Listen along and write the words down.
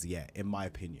Yeah, in my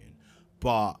opinion.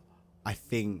 But I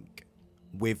think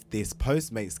with this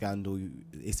Postmate scandal,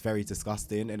 it's very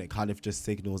disgusting, and it kind of just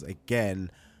signals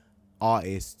again,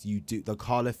 artists, you do the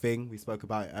Carla thing we spoke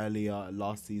about earlier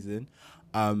last season.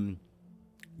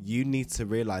 You need to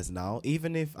realize now,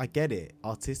 even if I get it,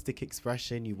 artistic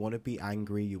expression, you want to be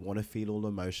angry, you want to feel all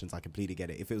emotions, I completely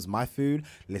get it. If it was my food,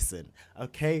 listen,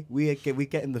 okay, we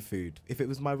getting the food. If it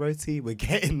was my roti, we're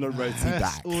getting the roti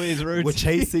back. Always roti. We're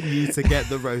chasing you to get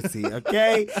the roti,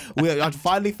 okay? I'd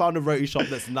finally found a roti shop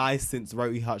that's nice since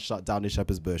Roti Hut shut down in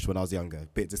Shepherd's Bush when I was younger.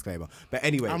 Bit disclaimer. But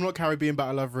anyway. I'm not Caribbean, but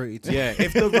I love roti too. Yeah,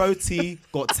 if the roti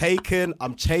got taken,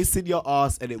 I'm chasing your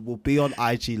ass and it will be on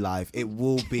IG Live. It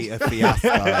will be a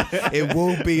fiasco. It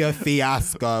will be a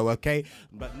fiasco, okay?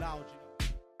 But now...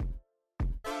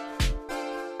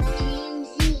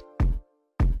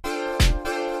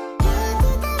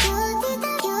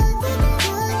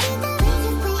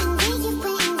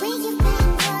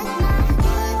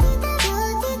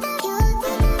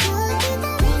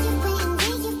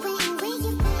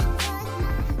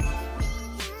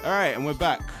 All right, and we're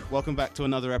back. Welcome back to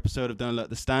another episode of Don't Let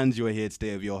the Stands. You are here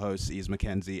today with your hosts, Ease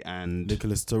McKenzie and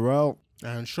Nicholas Terrell.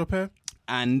 And Chopin.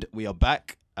 And we are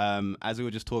back. As we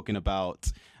were just talking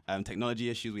about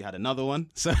technology issues, we had another one.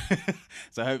 So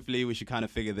hopefully we should kind of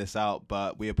figure this out.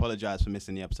 But we apologize for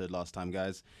missing the episode last time,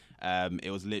 guys. It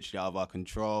was literally out of our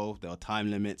control. There were time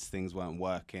limits. Things weren't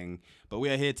working. But we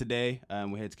are here today.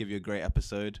 We're here to give you a great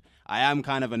episode. I am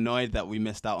kind of annoyed that we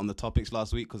missed out on the topics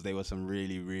last week because they were some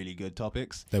really, really good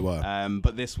topics. They were.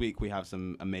 But this week we have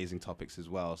some amazing topics as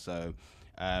well. So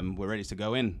we're ready to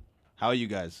go in. How are you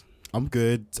guys? I'm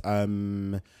good.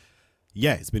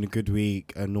 Yeah, it's been a good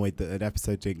week. Annoyed that an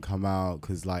episode didn't come out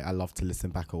because, like, I love to listen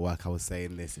back at work. I was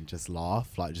saying this and just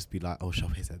laugh, like, just be like, "Oh,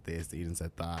 Shoppy said this, Eden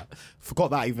said that."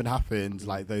 Forgot that even happened.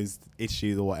 Like those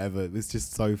issues or whatever. It was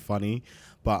just so funny.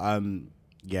 But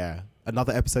yeah,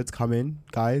 another episode's coming,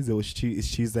 guys. It's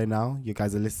Tuesday now. You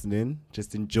guys are listening.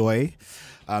 Just enjoy.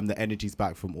 The energy's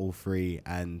back from all three,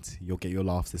 and you'll get your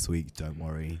laughs this week. Don't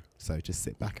worry. So just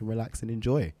sit back and relax and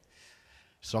enjoy.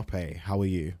 Shoppe, how are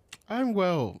you? I'm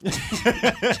well.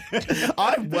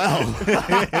 I'm well.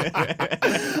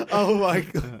 Oh my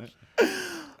god.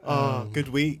 Oh, good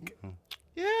week.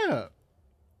 Yeah.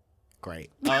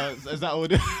 Great. Is that all?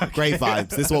 Great vibes.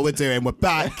 This is what we're doing. We're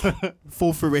back.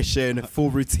 Full fruition, full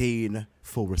routine,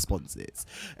 full responses.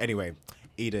 Anyway,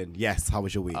 Eden, yes, how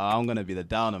was your week? I'm going to be the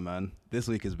downer, man. This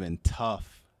week has been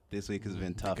tough. As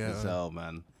hell,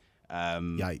 man.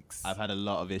 Yikes. I've had a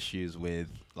lot of issues with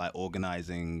like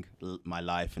organizing my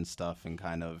life and stuff, and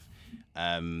kind of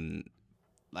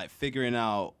like figuring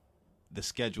out the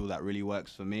schedule that really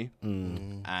works for me.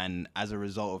 And as a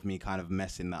result of me kind of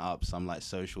messing that up, some like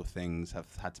social things have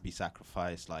had to be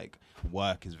sacrificed. Like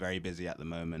work is very busy at the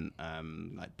moment,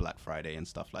 like Black Friday and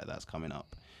stuff like that's coming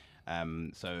up.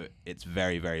 So it's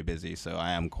very, very busy. So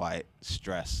I am quite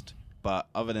stressed. But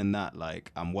other than that,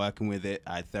 like, I'm working with it.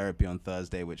 I had therapy on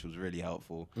Thursday, which was really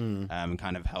helpful, and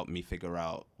kind of helped me figure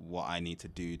out what I need to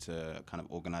do to kind of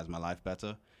organize my life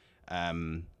better.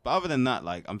 But other than that,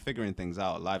 like, I'm figuring things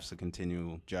out. Life's a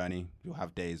continual journey. You'll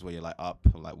have days where you're like up,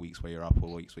 or like weeks where you're up,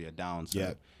 or weeks where you're down. So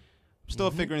I'm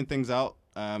still figuring things out.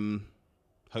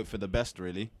 Hope for the best,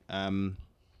 really. But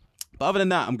other than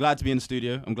that, I'm glad to be in the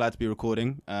studio. I'm glad to be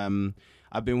recording.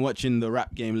 I've been watching the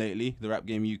Rap Game lately, the Rap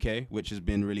Game UK, which has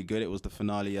been really good. It was the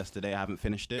finale yesterday. I haven't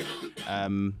finished it.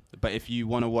 But if you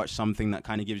want to watch something that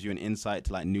kind of gives you an insight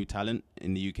to like new talent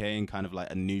in the UK and kind of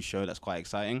like a new show that's quite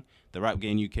exciting, the Rap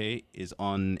Game UK is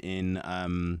on is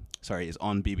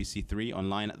on BBC Three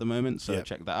online at the moment. So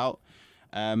check that out.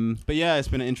 But yeah, it's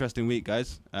been an interesting week,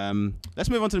 guys. Let's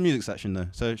move on to the music section though.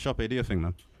 So Shoppe, do your thing,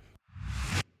 man.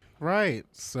 Right,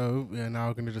 so we are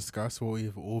now going to discuss what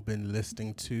we've all been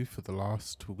listening to for the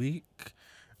last week.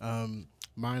 Mine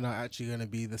are actually going to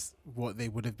be what they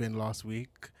would have been last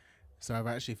week. So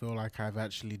I actually feel like I've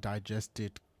actually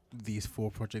digested these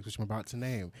 4 projects which I'm about to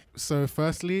name. So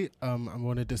firstly, I'm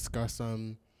going to discuss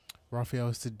Raphael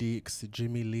Saadiq's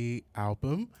Jimmy Lee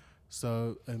album.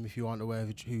 So if you aren't aware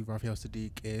of who Raphael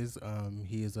Saadiq is,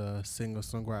 he is a singer,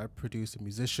 songwriter, producer,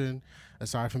 musician.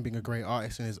 Aside from being a great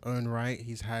artist in his own right,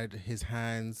 he's had his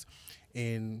hands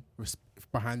in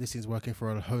behind the scenes working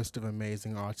for a host of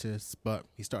amazing artists. But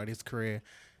he started his career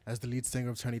as the lead singer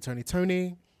of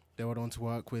Tony. They went on to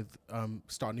work with,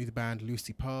 start a new band,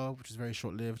 Lucy Pearl, which was very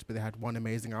short-lived, but they had one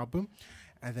amazing album.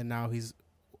 And then now he's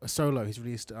a solo. He's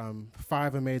released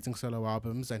 5 amazing solo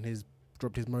albums, and he's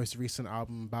dropped his most recent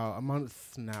album about a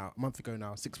month ago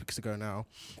now, 6 weeks ago now.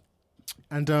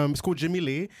 And it's called Jimmy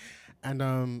Lee,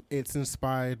 and it's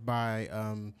inspired by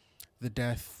the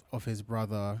death of his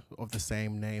brother of the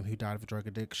same name who died of a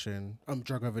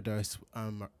drug overdose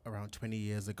around 20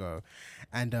 years ago.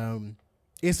 And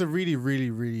it's a really, really,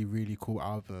 really, really cool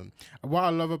album. And what I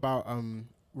love about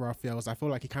Raphael is I feel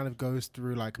like he kind of goes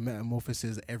through like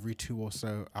metamorphoses every 2 or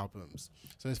so albums.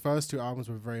 So his first 2 albums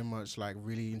were very much like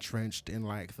really entrenched in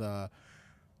like the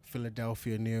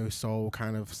Philadelphia neo soul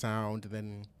kind of sound.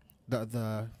 Then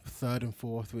the third and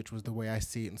fourth, which was The Way I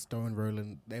See It and Stone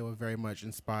Rollin', they were very much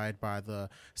inspired by the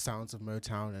sounds of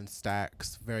Motown and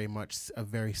Stax, very much a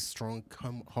very strong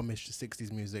homage to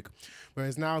 60s music.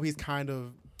 Whereas now he's kind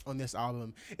of, on this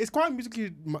album, it's quite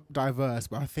musically diverse,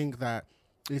 but I think that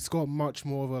it's got much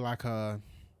more of a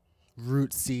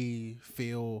rootsy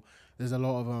feel. There's a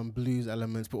lot of blues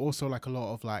elements, but also like a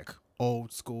lot of like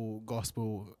old school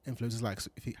gospel influences. Like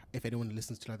if anyone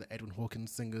listens to like the Edwin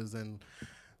Hawkins singers and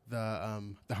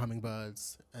the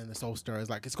Hummingbirds and the Soul Stirrers,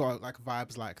 like it's got like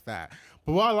vibes like that.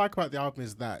 But what I like about the album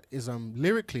is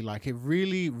lyrically, like it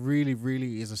really, really,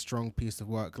 really is a strong piece of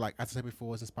work. Like as I said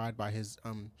before, it's inspired by his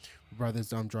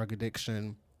brother's drug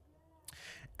addiction.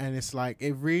 And it's like,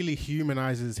 it really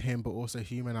humanizes him, but also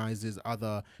humanizes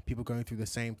other people going through the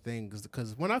same things.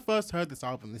 Because when I first heard this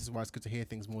album, this is why it's good to hear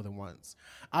things more than once,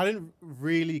 I didn't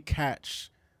really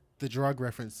catch the drug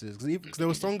references. Because there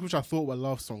were songs which I thought were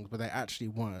love songs, but they actually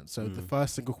weren't. So the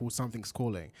first single called Something's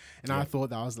Calling. And I thought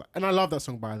that was like, and I love that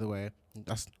song, by the way.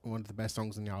 That's one of the best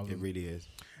songs in the album. It really is.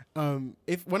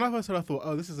 When I first heard it, I thought,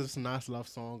 oh, this is just a nice love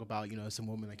song about, some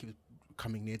woman that keeps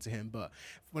coming near to him. But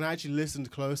when I actually listened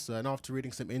closer, and after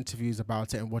reading some interviews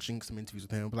about it and watching some interviews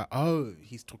with him, I'm like, oh,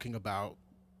 he's talking about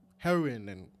heroin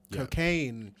and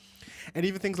cocaine, and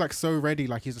even things like So Ready.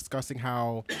 Like he's discussing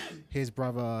how his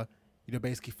brother,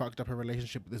 basically fucked up a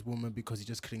relationship with this woman because he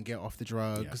just couldn't get off the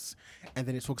drugs. And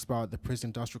then it talks about the prison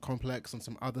industrial complex on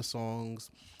some other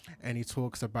songs, and he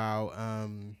talks about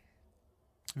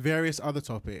various other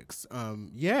topics.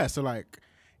 So like,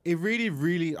 it really,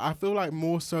 really, I feel like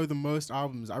more so than most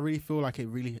albums, I really feel like it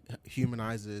really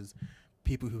humanizes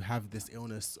people who have this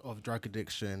illness of drug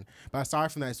addiction. But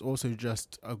aside from that, it's also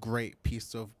just a great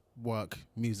piece of work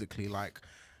musically.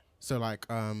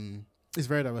 It's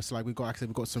very diverse. So like we've got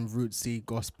some rootsy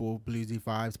gospel bluesy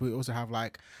vibes, but we also have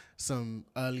like some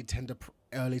early tender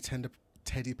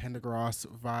Teddy Pendergrass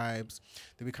vibes.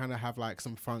 Then we kind of have like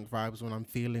some funk vibes when I'm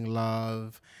Feeling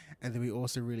Love. And then we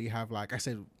also really have, like I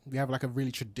said, we have like a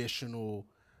really traditional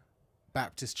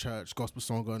Baptist church gospel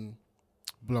song on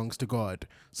Belongs to God.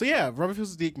 So yeah, Raphael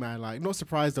Saadiq, man, like not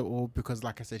surprised at all, because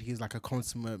like I said, he's like a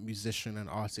consummate musician and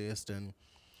artist, and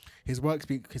his work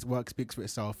speaks for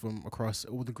itself from across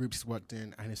all the groups he's worked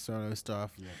in and his solo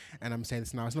stuff. Yeah. And I'm saying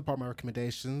this now, it's not part of my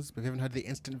recommendations, but if you haven't heard the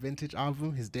Instant Vintage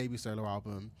album, his debut solo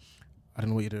album, I don't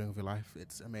know what you're doing with your life.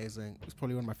 It's amazing. It's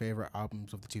probably one of my favorite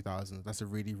albums of the 2000s. That's a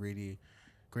really, really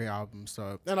great album.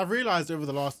 So, and I've realized over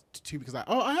the last 2 weeks, like,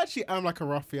 I actually am like a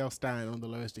Raphael stan on the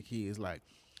lowest of keys. Like,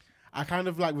 I kind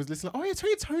of like was listening. Oh yeah,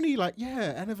 Tony, like,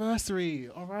 yeah, Anniversary.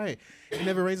 All right, It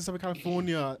Never Rains in Southern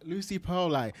California. Lucy Pearl.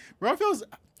 Like, Raphael's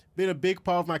been a big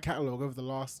part of my catalog over the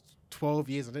last 12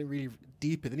 years. I didn't really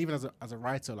deep it, and even as a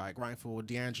writer, like writing for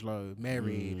D'Angelo,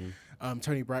 Mary,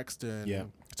 Tony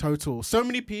Braxton, Total, so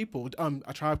many people,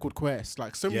 A Tribe Called Quest,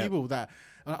 like so many people that,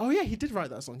 oh yeah, he did write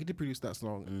that song, he did produce that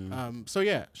song. So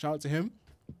yeah, shout out to him.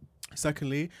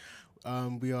 Secondly,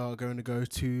 we are going to go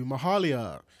to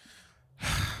Mahalia.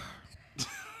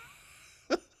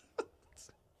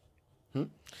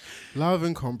 Love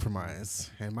and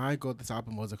Compromise, and my God, this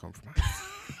album was a compromise.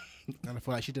 And I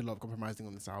feel like she did a lot of compromising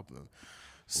on this album.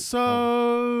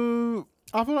 So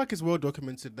I feel like it's well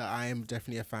documented that I am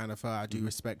definitely a fan of her. I do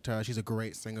respect her. She's a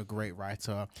great singer, great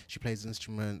writer. She plays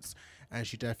instruments, and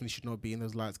she definitely should not be in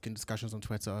those light skin discussions on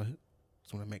Twitter.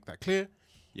 Just want to make that clear.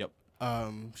 Yep.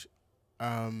 But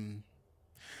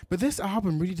this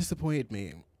album really disappointed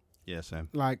me. Yeah, same.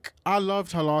 Like, I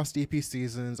loved her last EP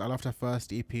Seasons. I loved her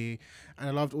first EP, and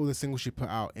I loved all the singles she put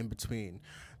out in between.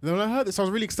 Then when I heard this, I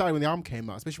was really excited when the album came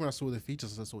out, especially when I saw the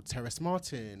features. I saw Terrace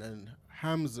Martin and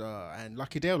Hamza and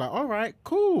Lucky Dale. Like, all right,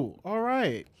 cool, all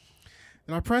right.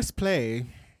 And I pressed play,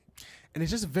 and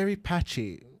it's just very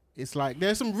patchy. It's like,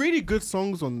 there's some really good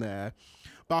songs on there,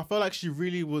 but I felt like she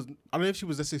really was, I don't know if she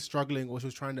was necessarily struggling or she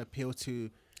was trying to appeal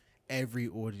to every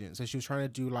audience. So she was trying to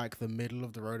do like the middle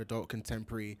of the road adult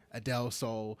contemporary Adele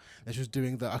soul. Then she was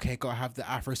doing the, okay, gotta have the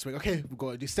Afro swing. Okay, we've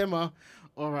got to do Simmer.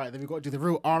 All right, then we got to do the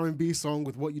real R&B song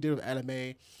with What You Did with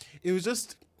LMA. It was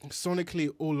just sonically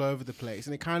all over the place,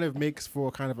 and it kind of makes for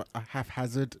kind of a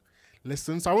haphazard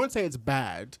listen. So I won't say it's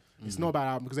bad. It's not a bad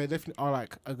album, because there definitely are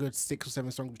like a good 6 or 7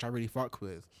 songs which I really fuck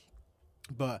with.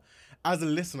 But as a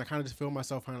listener, I kind of just feel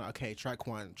myself kind of like, okay, track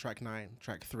 1, track 9,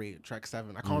 track 3, track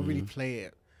 7. I can't really play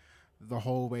it the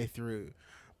whole way through.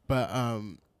 But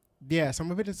yeah, so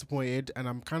I'm a bit disappointed, and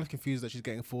I'm kind of confused that she's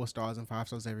getting 4 stars and 5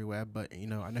 stars everywhere. But you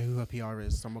know, I know who her PR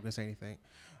is, so I'm not gonna say anything.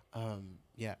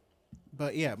 Yeah,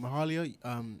 but yeah, Mahalia,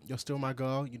 you're still my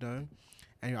girl, you know,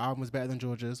 and your album was better than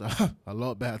Georgia's, a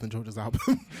lot better than Georgia's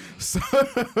album. So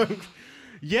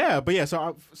yeah, but yeah,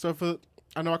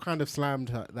 I know I kind of slammed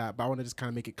that, but I want to just kind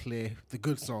of make it clear the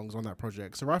good songs on that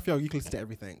project. So Raphael, you can listen to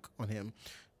everything on him,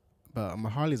 but on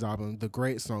Mahalia's album, the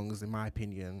great songs, in my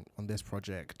opinion, on this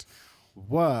project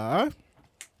were.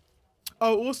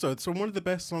 Oh, also, so one of the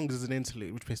best songs is an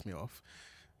interlude, which pissed me off.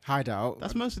 Hideout.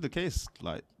 That's mostly the case,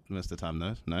 like most of the time,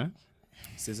 though. No.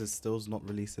 SZA still's not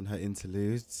releasing her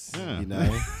interludes. Yeah. You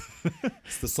know,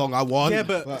 it's the song I want. Yeah,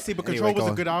 but Control anyway, was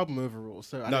a good album overall.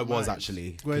 So No, it was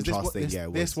actually. Whereas Contrasting,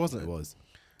 this it wasn't. It was.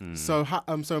 So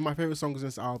so my favorite songs on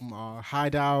this album are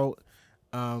Hideout,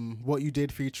 What You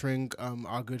Did featuring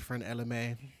our good friend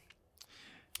LMA.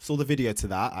 Saw the video to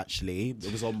that actually.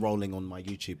 It was on rolling on my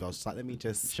YouTube. I was like, let me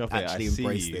just Shop it, actually I see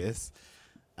embrace you. this.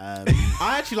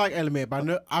 I actually like LMA, but I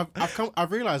know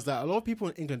I've realized that a lot of people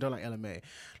in England don't like LMA.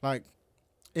 Like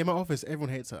in my office, everyone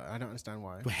hates her. I don't understand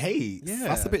why. Hate. Yeah.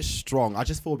 That's a bit strong. I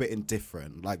just feel a bit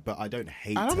indifferent. Like, but I don't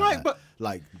hate And I'm her. like, but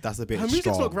like, that's a bit her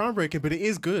music's strong. not groundbreaking, but it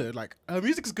is good. Like her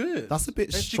music's good. That's a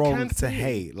bit And she strong can to sing.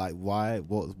 hate. Like, why?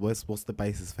 What's the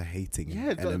basis for hating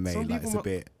Yeah, LMA? some Like, it's a people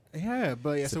bit. Yeah,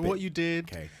 but yeah. It's a So bit- what you did?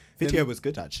 Okay. Video was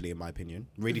good actually, in my opinion.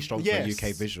 Really strong Yes. for a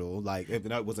UK visual. Like, even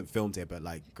though it wasn't filmed here, but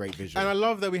like great visual. And I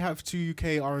love that we have 2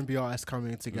 UK R&B artists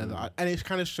coming together. And it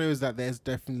kind of shows that there's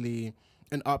definitely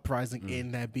an uprising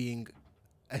in there being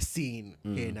a scene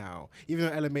here now. Even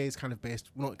though LMA is kind of based,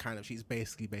 not kind of, she's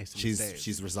basically based in the States.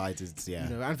 She's resided, yeah.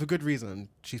 You know, and for good reason.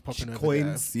 She's popping over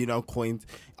Coins, you know, coins.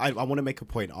 I want to make a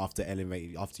point after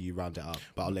LMA, after you round it up,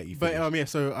 but I'll let you there. finish. But yeah,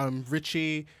 so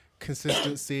Richie,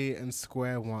 Consistency, and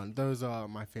Square One. Those are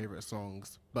my favorite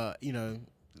songs. But, you know,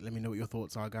 let me know what your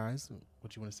thoughts are, guys.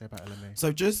 What do you want to say about LMA?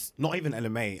 So just not even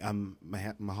LMA,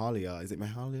 Mahalia. Is it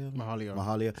Mahalia?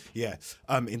 Mahalia. Yeah.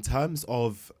 In terms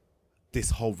of this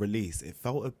whole release, it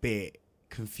felt a bit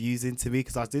confusing to me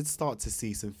because I did start to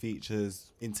see some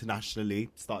features internationally,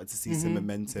 started to see some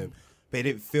momentum, but it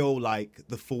didn't feel like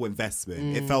the full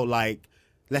investment. It felt like,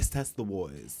 let's test the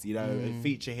waters, you know, a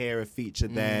feature here, a feature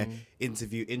there,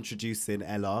 interview introducing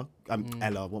Ella, what am I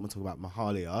talking about?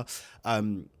 Mahalia.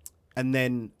 And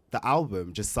then the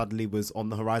album just suddenly was on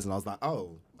the horizon. I was like,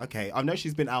 oh, okay. I know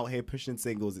she's been out here pushing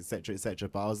singles, etc.,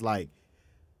 but I was like,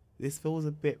 this feels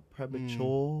a bit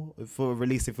premature for a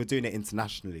release. If we're doing it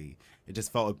internationally, it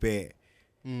just felt a bit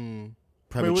Wait,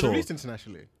 premature. was it released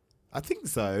internationally? I think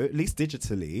so, at least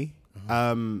digitally.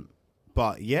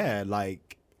 But yeah,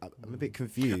 like, I'm a bit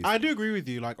confused. I do agree with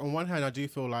you. Like, on one hand, I do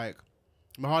feel like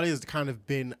Mahalia has kind of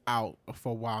been out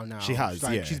for a while now. She has,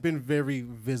 like, yeah. She's been very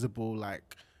visible,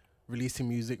 like, releasing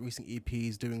music, releasing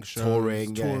EPs, doing shows,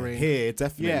 touring. Here,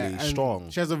 definitely and strong.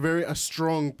 She has a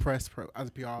strong press as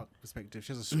a PR perspective.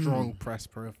 She has a strong press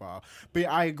profile. But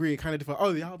yeah, I agree. It kind of different.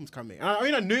 Oh, the album's coming. And I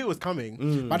mean, I knew it was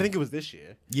coming, but I think it was this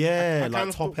year. Yeah, I like kind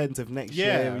of top thought- end of next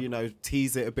Yeah. year, you know,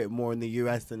 tease it a bit more in the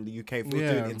US and the UK if we're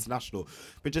Yeah. doing international.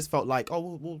 But it just felt like,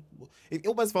 it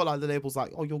almost felt like the label's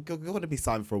like, oh, you're going to be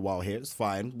signed for a while here. It's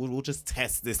fine. We'll just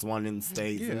test this one in the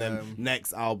States and then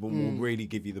next album will really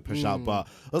give you the push out. But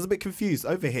I was a bit confused.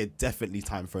 Over here, definitely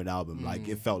time for an album. Like,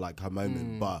 it felt like her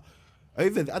moment. But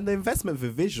and the investment for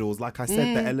visuals, like I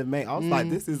said, the LMA, I was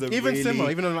like, this is a Even really Simmer,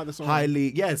 even though I like the song.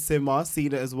 highly, Simmer, seen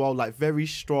it as well, like very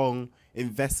strong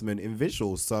investment in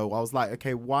visuals. So I was like,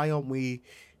 okay, why aren't we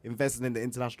investing in the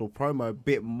international promo a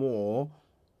bit more,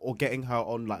 or getting her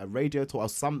on like a radio tour or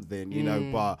something, you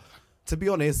know? But to be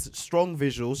honest, strong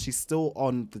visuals. She's still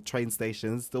on the train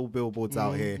stations, still billboards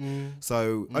out here.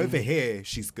 So over here,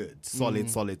 she's good. Solid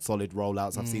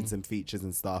rollouts. I've seen some features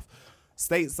and stuff.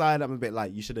 Stateside, I'm a bit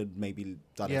like, you should have maybe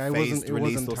done a phased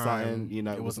release or something. You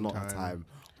know, it was not a time.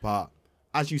 But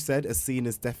as you said, a scene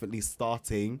is definitely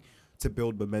starting to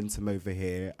build momentum over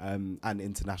here and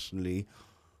internationally.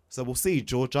 So we'll see.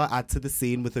 Georgia, add to the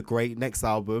scene with a great next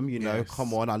album. You know,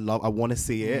 come on, I want to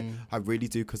see it. I really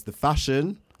do, because the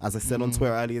fashion, as I said on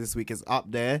Twitter earlier this week, is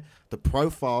up there. The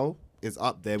profile is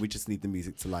up there. We just need the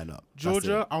music to line up. That's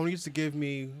Georgia, it. I want you to give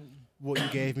me what you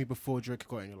gave me before Drake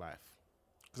got in your life.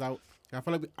 Because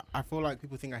I feel like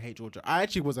people think I hate Georgia. I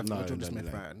actually was a Georgia Smith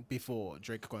fan before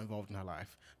Drake got involved in her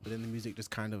life. But then the music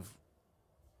just kind of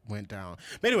went down.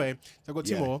 But anyway, so I've got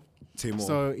two more.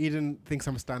 So Eden thinks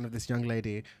I'm a stan of this young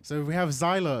lady. So we have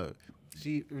Zylo.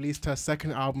 She released her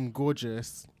second album,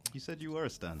 Gorgeous, You said you were a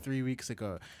stan. 3 weeks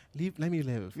ago. Let me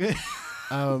live.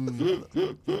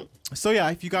 So yeah,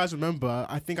 if you guys remember,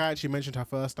 I think I actually mentioned her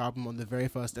first album on the very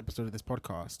first episode of this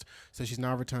podcast. So she's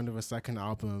now returned with a second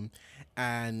album,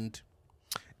 and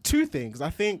two things.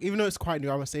 I think, even though it's quite new,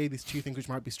 I would say these two things which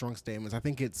might be strong statements. I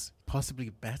think it's possibly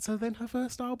better than her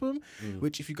first album,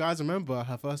 which, if you guys remember,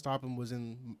 her first album was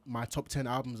in my top 10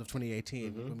 albums of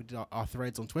 2018 when we did our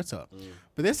threads on Twitter.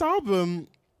 But this album,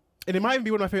 and it might even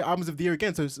be one of my favorite albums of the year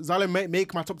again. So Zyla may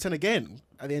make my top 10 again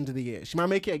at the end of the year. She might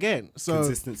make it again. So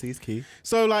Consistency is key.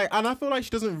 So like, and I feel like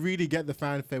she doesn't really get the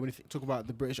fanfare when you talk about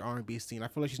the British R&B scene. I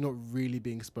feel like she's not really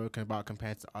being spoken about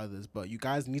compared to others. But you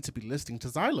guys need to be listening to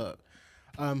Zyla.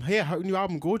 Yeah, her new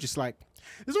album, Gorgeous. Like,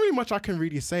 there's not really much I can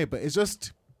really say, but it's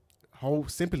just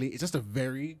it's just a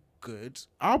very good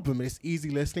album. It's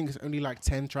easy listening. It's only like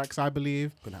 10 tracks, I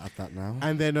believe. Gonna add that now.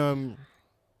 And then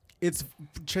it's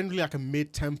generally like a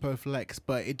mid-tempo flex,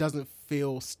 but it doesn't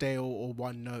feel stale or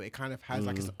one note. It kind of has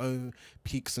like its own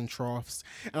peaks and troughs.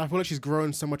 And I feel like she's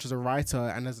grown so much as a writer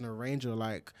and as an arranger.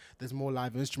 Like, there's more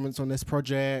live instruments on this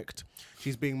project.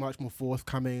 She's being much more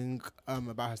forthcoming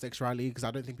about her sexuality, because I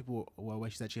don't think people were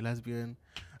aware she's actually lesbian.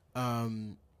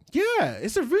 Yeah,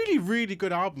 it's a really, really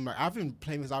good album. Like, I've been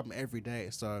playing this album every day.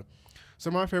 So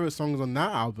some of my favorite songs on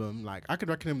that album, like, I could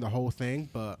recommend the whole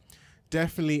thing, but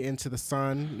definitely Into the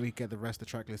Sun. We get the rest of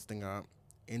the track listing up.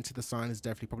 Into the Sun is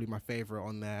definitely probably my favorite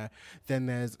on there. Then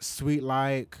there's Sweet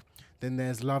Like. Then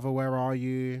there's Lover, Where Are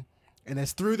You? And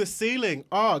there's Through the Ceiling.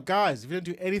 Oh, guys, if you don't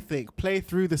do anything, play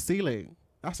Through the Ceiling.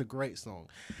 That's a great song.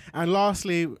 And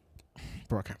lastly,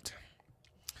 Brockhampton.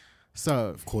 So,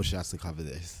 Of course she has to cover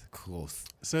this. Of course.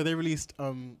 so they released, I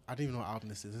don't even know what album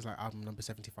this is. It's like album number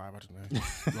 75, I don't know.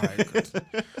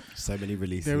 Like, So many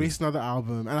releases. they released another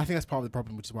album, and I think that's part of the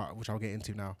problem, which I'll get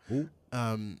into now. Ooh.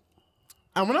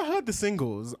 And when I heard the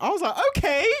singles, I was like,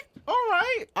 okay, all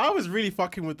right. I was really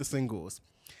fucking with the singles,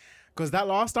 because that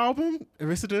last album,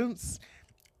 Residence.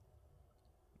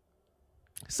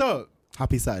 So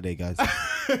Happy Saturday, guys.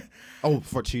 Oh,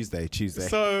 for Tuesday.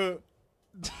 So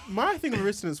my thing with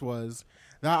Residence was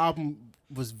that album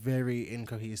was very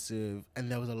incohesive,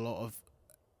 and there was a lot of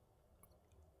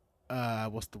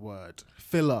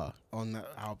filler on that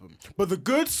album. But the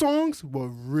good songs were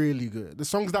really good. The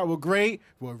songs that were great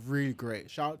were really great.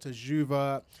 Shout out to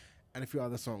Juva and a few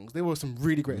other songs. There were some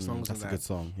really great songs on That's there. a good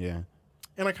song, yeah.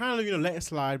 And I kind of, let it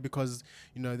slide because,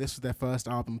 this was their first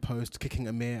album post kicking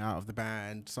Amir out of the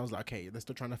band. So I was like, okay, they're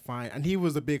still trying to find... And he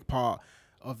was a big part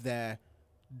of their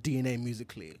DNA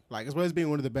musically. Like, as well as being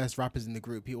one of the best rappers in the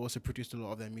group, he also produced a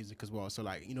lot of their music as well. So,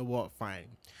 like, you know what? Fine.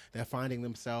 They're finding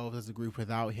themselves as a group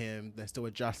without him. They're still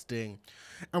adjusting.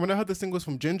 And when I heard the singles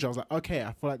from Ginger, I was like, okay,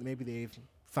 I feel like maybe they've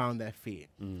found their feet.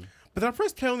 But then I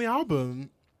pressed play on the album,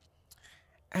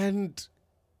 and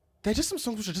they're just some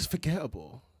songs which are just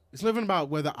forgettable. It's not even about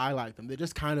whether I like them. They're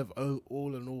just kind of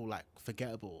all in all, like,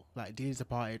 forgettable. Like, Dearly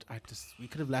Departed, we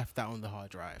could have left that on the hard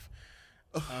drive.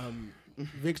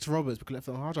 Victor Roberts, we could have left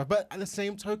that on the hard drive. But at the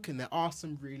same token, there are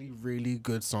some really, really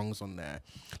good songs on there.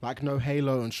 Like No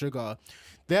Halo and Sugar.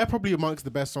 They're probably amongst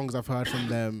the best songs I've heard from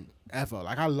them ever.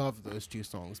 Like, I love those two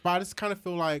songs. But I just kind of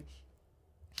feel like,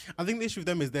 I think the issue with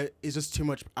them is that it's just too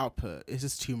much output. It's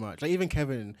just too much. Like, even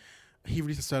Kevin... He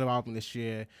released a solo album this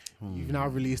year. You've now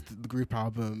released the group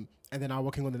album, and then now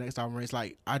working on the next album. It's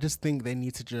like, I just think they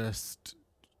need to just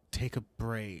take a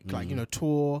break, like,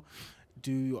 tour,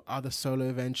 do other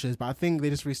solo ventures. But I think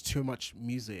they just released too much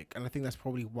music, and I think that's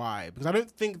probably why. Because I don't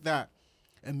think that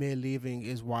Amir leaving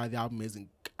is why the album isn't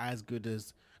as good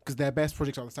as, because their best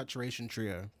projects are the Saturation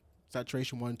Trio,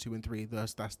 Saturation 1, 2, and 3.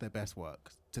 That's their best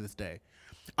work to this day.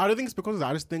 I don't think it's because of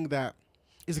that. I just think that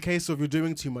it's a case of you're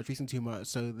doing too much, releasing too much,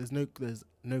 so there's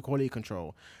no quality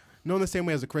control. Not in the same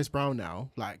way as a Chris Brown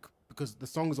now, like, because the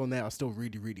songs on there are still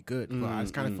really, really good. But I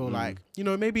just kind of feel like,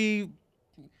 maybe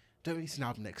don't release an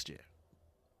album next year,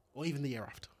 or even the year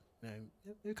after.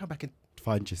 Maybe come back and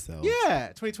Find yourself. Yeah,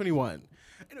 2021.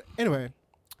 Anyway,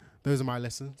 those are my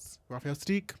lessons. Raphael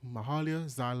Sadiq, Mahalia,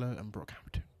 Zyla, and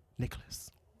Brockhampton. Nicholas.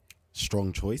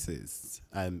 Strong choices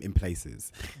in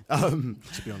places. To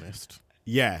be honest.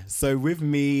 Yeah, so with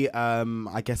me,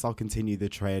 I guess I'll continue the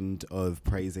trend of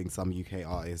praising some UK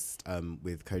artists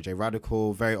with Kojay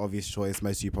Radical. Very obvious choice.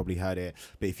 Most of you probably heard it.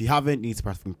 But if you haven't, need to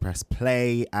press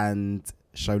play and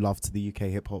show love to the UK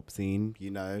hip-hop scene,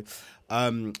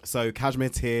 So Cashmere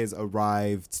Tears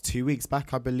arrived 2 weeks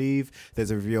back, I believe.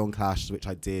 There's a review on Clash, which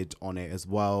I did on it as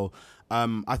well.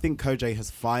 I think Kojay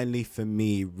has finally, for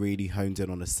me, really honed in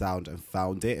on the sound and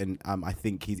found it. And I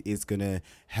think he is going to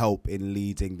help in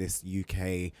leading this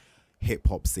UK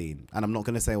hip-hop scene. And I'm not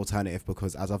going to say alternative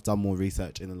because as I've done more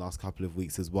research in the last couple of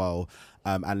weeks as well,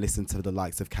 and listened to the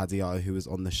likes of Kadiato, who was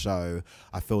on the show,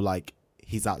 I feel like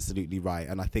he's absolutely right.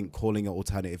 And I think calling it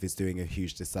alternative is doing a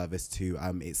huge disservice to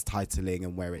its titling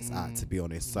and where it's at, to be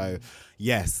honest. So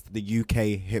yes, the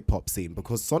UK hip hop scene,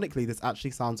 because sonically this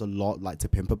actually sounds a lot like To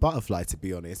Pimp a Butterfly, to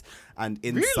be honest. And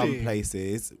in some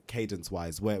places, cadence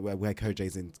wise, where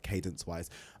Kojay's in cadence wise,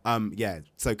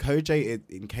 so Kojay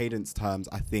in cadence terms,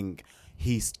 I think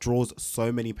he draws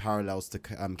so many parallels to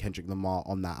Kendrick Lamar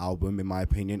on that album, in my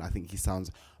opinion. I think he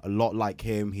sounds a lot like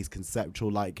him. He's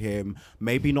conceptual like him.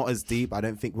 Maybe not as deep. I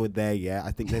don't think we're there yet.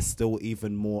 I think there's still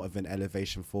even more of an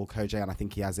elevation for Kojay, and I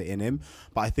think he has it in him.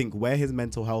 But I think where his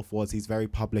mental health was, he's very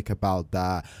public about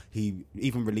that. He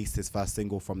even released his first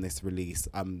single from this release,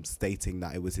 stating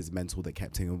that it was his mental that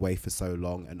kept him away for so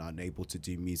long and unable to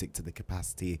do music to the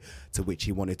capacity to which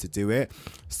he wanted to do it.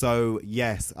 So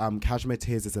yes, Kashmir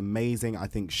Tears is amazing. I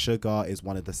think Sugar is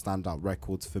one of the standout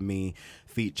records for me,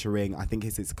 featuring, I think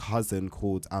it's his cousin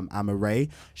called Amaray.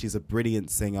 She's a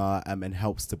brilliant singer and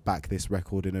helps to back this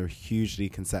record in a hugely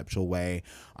conceptual way.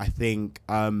 I think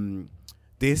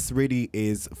this really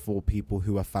is for people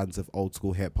who are fans of old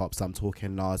school hip hop. So I'm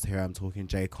talking Nas here, I'm talking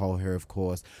J. Cole here, of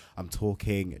course. I'm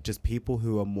talking just people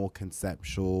who are more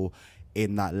conceptual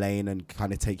in that lane and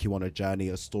kind of take you on a journey,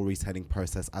 a storytelling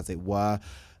process, as it were.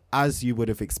 As you would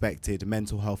have expected,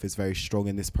 mental health is very strong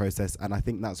in this process, and I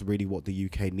think that's really what the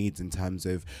UK needs in terms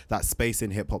of that space in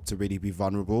hip-hop to really be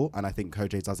vulnerable, and I think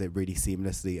Kojay does it really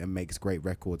seamlessly and makes great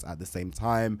records at the same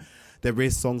time. There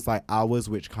is songs like Hours,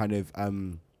 which kind of...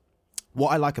 what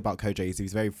I like about Kojay is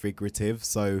he's very figurative.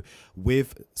 So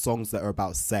with songs that are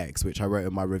about sex, which I wrote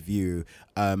in my review,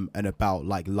 and about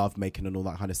like love making and all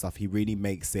that kind of stuff, he really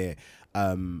makes it...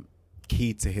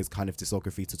 key to his kind of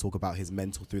discography to talk about his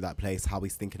mental through that place, how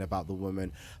he's thinking about the woman,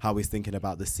 how he's thinking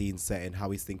about the scene setting, how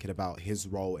he's thinking about his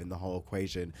role in the whole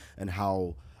equation, and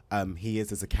how he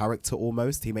is as a character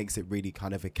almost. He makes it really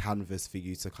kind of a canvas for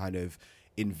you to kind of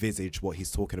envisage what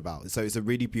he's talking about. So it's a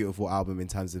really beautiful album in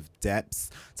terms of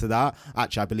depths to that.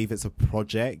 Actually, I believe it's a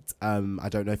project. I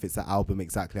don't know if it's an album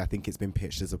exactly. I think it's been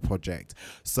pitched as a project.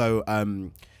 So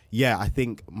yeah, I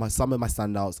think some of my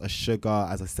standouts are Sugar,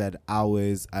 as I said,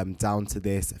 Hours, Down to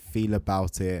This, Feel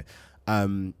About It.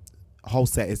 Whole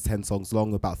set is 10 songs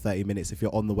long, about 30 minutes. If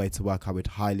you're on the way to work, I would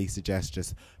highly suggest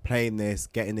just playing this,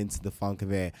 getting into the funk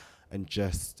of it, and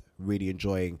just really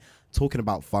enjoying. Talking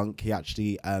about funk, he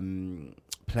actually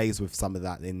plays with some of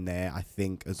that in there, I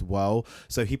think, as well.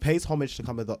 So he pays homage to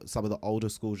some of the older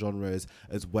school genres,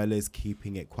 as well as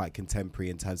keeping it quite contemporary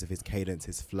in terms of his cadence,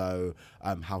 his flow,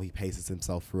 how he paces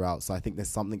himself throughout. So I think there's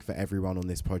something for everyone on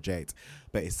this project,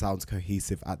 but it sounds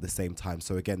cohesive at the same time.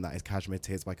 So again, that is Kashmir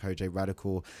Tears by Kojay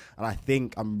Radical. And I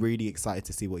think I'm really excited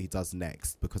to see what he does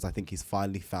next, because I think he's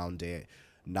finally found it.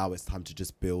 Now it's time to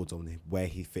just build on where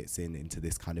he fits into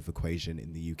this kind of equation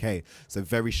in the UK. So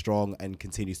very strong and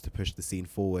continues to push the scene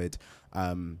forward,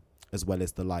 as well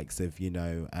as the likes of,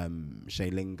 Shay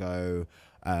Lingo,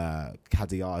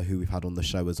 Kadiar, who we've had on the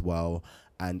show as well,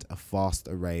 and a vast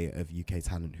array of UK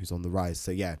talent who's on the rise.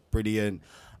 So yeah, brilliant.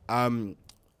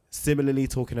 Similarly,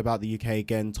 talking about the UK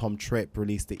again, Tom Tripp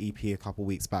released the EP a couple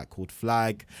weeks back called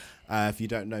Flag. If you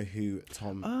don't know who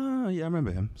Tom... Oh, yeah, I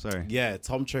remember him. Sorry. Yeah,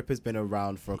 Tom Tripp has been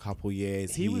around for a couple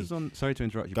years. He was on... Sorry to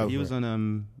interrupt you, but he was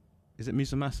on... is it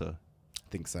Musa Masa? I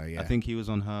think so, yeah. I think he was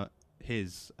on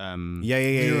his... Mura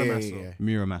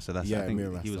Masa, that's I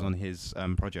think he was on his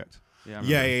project.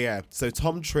 Yeah. So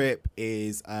Tom Tripp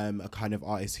is a kind of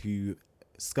artist who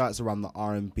skirts around the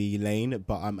R&B lane,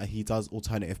 but he does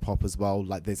alternative pop as well.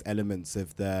 Like there's elements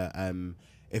of the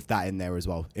if that in there as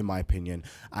well, in my opinion.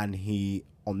 And he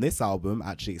on this album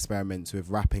actually experiments with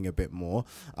rapping a bit more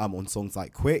on songs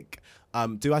like Quick.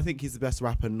 Do I think he's the best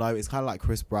rapper? No, it's kind of like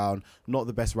Chris Brown, not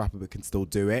the best rapper, but can still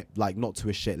do it. Like not to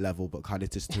a shit level, but kind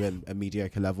of just to a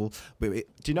mediocre level. But do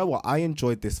you know what? I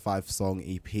enjoyed this 5-song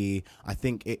EP. I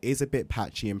think it is a bit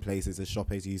patchy in places, as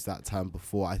Shope's used that term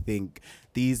before. I think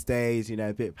these days,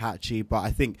 a bit patchy, but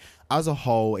I think as a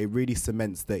whole, it really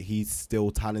cements that he's still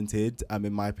talented,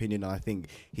 in my opinion. And I think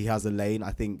he has a lane.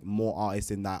 I think more artists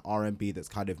in that R&B that's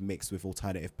kind of mixed with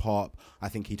alternative pop, I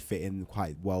think he'd fit in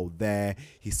quite well there.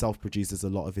 He self-produces a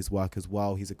lot of his work as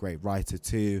well. He's a great writer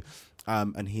too.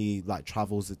 And he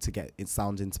travels to get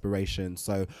sound inspiration.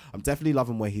 So I'm definitely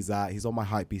loving where he's at. He's on my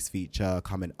Hypebeast feature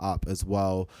coming up as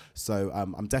well. So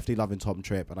I'm definitely loving Tom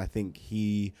Tripp, and I think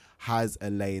he has a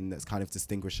lane that's kind of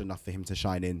distinguished enough for him to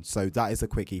shine in. So that is a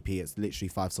quick EP. It's literally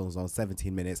 5 songs on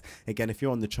 17 minutes. Again, if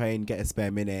you're on the train, get a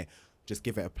spare minute, just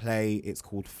give it a play. It's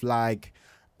called Flag.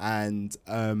 And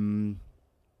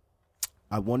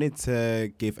I wanted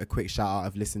to give a quick shout out.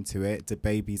 I've listened to it,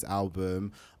 DaBaby's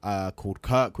album called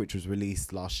Kirk, which was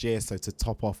released last year. So to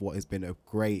top off what has been a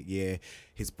great year,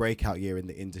 his breakout year in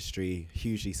the industry,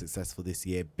 hugely successful this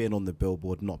year, been on the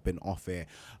Billboard, not been off it.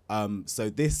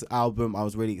 So this album I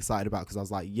was really excited about because I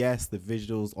was like, yes, the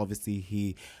visuals, obviously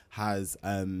he has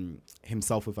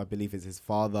himself with, I believe it's his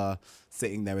father,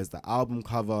 sitting there as the album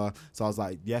cover. So I was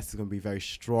like, yes, it's going to be very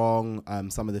strong.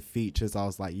 Some of the features, I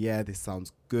was like, yeah, this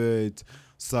sounds good.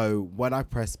 So when I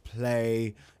pressed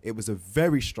play, it was a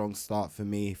very strong start for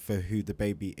me for who the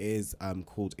baby is,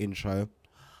 called Intro.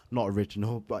 Not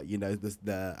original, but you know,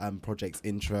 the project's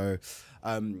intro.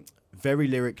 Very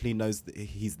lyrically knows that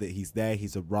he's there,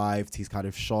 he's arrived, he's kind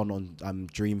of shone on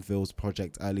Dreamville's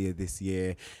project earlier this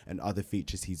year and other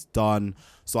features he's done.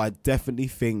 So I definitely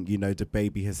think, you know, the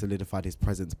baby has solidified his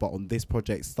presence, but on this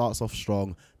project starts off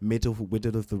strong, middle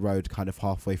of the road, kind of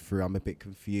halfway through I'm a bit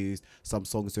confused. Some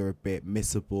songs are a bit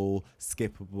missable,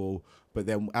 skippable, but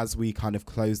then as we kind of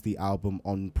close the album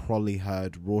on Probably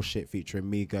Heard, Raw Shit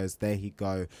featuring Migos, There He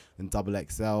Go and Double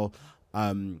XL,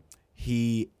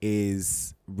 he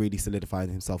is really solidifying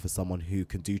himself as someone who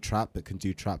can do trap, but can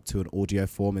do trap to an audio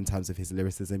form in terms of his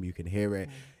lyricism. You can hear it.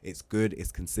 It's good.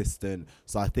 It's consistent.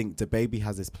 So I think DaBaby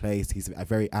has his place. He's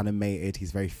very animated.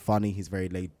 He's very funny. He's very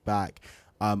laid back.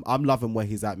 I'm loving where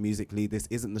he's at musically. This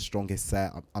isn't the strongest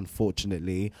set,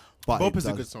 unfortunately. But Bop is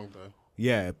a good song, though.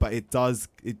 Yeah, but it does.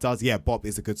 Yeah, Bop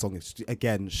is a good song. It's,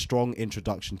 again, strong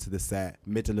introduction to the set.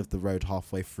 Middle of the road,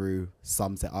 halfway through,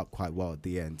 sums it up quite well at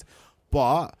the end.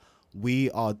 But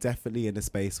we are definitely in a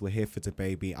space. We're here for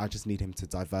DaBaby. I just need him to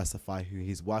diversify who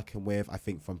he's working with. I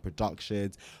think from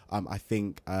productions, I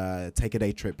think Take a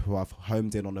Day Trip, who I've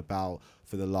homed in on about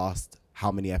for the last how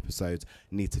many episodes,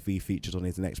 need to be featured on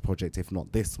his next project, if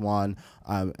not this one,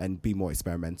 and be more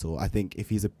experimental. I think if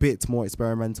he's a bit more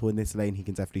experimental in this lane, he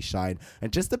can definitely shine.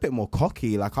 And just a bit more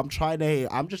cocky. Like I'm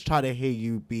just trying to hear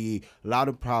you be loud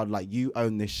and proud, like you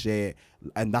own this shit,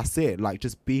 and that's it. Like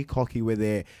just be cocky with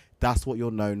it. That's what you're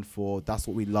known for. That's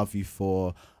what we love you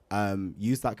for.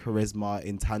 Use that charisma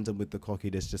in tandem with the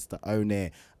cockiness just to own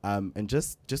it. And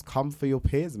just come for your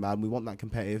peers, man. We want that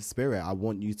competitive spirit. I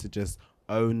want you to just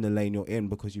own the lane you're in,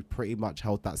 because you pretty much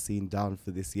held that scene down for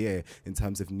this year in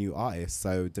terms of new artists.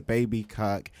 So DaBaby,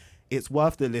 Kirk, it's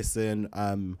worth the listen.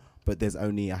 But there's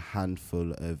only a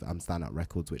handful of standout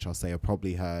records, which I'll say are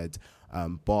Probably Heard.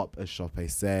 Bop, as Shoppe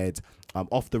said.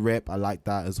 Off the Rip, I like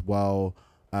that as well.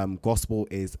 Gospel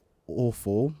is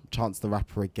awful. Chance the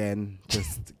Rapper again,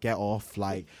 just get off,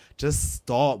 like just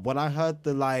stop. When I heard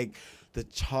when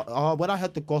I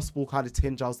heard the gospel kind of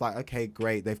tinge, I was like, okay,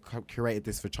 great, they've curated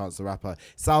this for Chance the Rapper.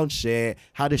 Sound shit,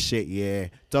 had a shit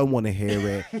year, don't want to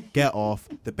hear it, get off.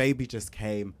 DaBaby just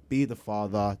came, be the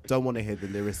father, don't want to hear the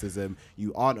lyricism,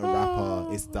 you aren't a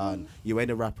rapper, it's done, you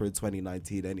ain't a rapper in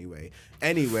 2019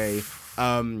 anyway,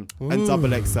 and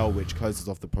Double XL, which closes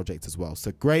off the project as well.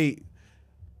 So great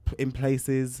in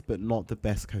places, but not the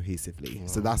best cohesively.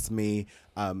 So that's me.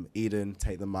 Eden,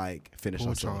 take the mic, finish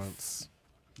us off.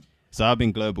 So I've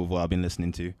been global with what I've been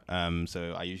listening to.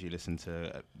 So I usually listen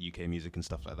to UK music and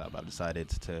stuff like that, but I've decided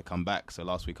to come back. So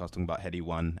last week I was talking about Headie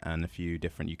One and a few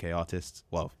different UK artists.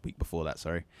 Well, week before that,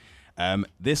 sorry.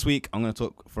 This week I'm going to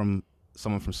talk from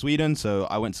someone from Sweden. So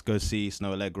I went to go see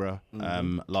Snow Allegra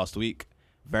last week.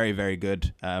 Very, very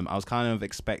good. I was kind of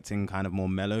expecting kind of more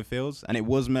mellow feels, and it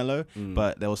was mellow,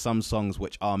 but there were some songs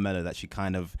which are mellow that she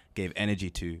kind of gave energy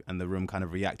to, and the room kind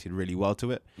of reacted really well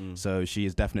to it. So she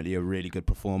is definitely a really good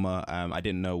performer. I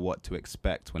didn't know what to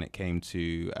expect when it came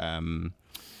to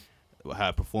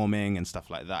her performing and stuff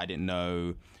like that. I didn't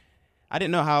know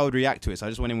how I would react to it, so I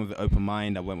just went in with an open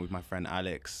mind. I went with my friend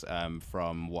Alex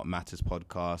from What Matters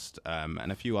podcast and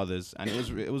a few others, and it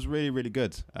was really, really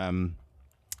good.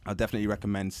 I'll definitely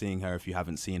recommend seeing her if you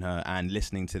haven't seen her, and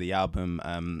listening to the album,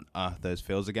 Those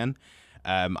Feels again.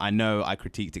 I know I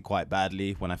critiqued it quite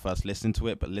badly when I first listened to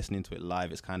it, but listening to it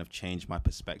live, it's kind of changed my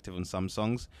perspective on some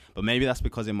songs. But maybe that's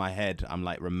because in my head, I'm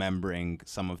like remembering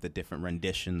some of the different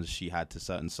renditions she had to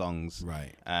certain songs.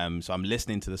 Right. So I'm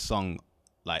listening to the song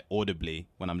like audibly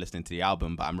when I'm listening to the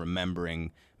album, but I'm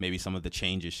remembering maybe some of the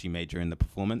changes she made during the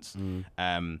performance.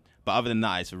 But other than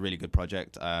that, it's a really good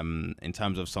project. In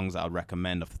terms of songs that I'd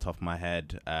recommend off the top of my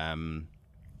head,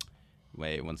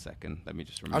 wait 1 second, let me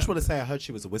just remember. I just want to say I heard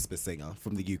she was a whisper singer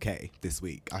from the UK this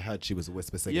week. I heard she was a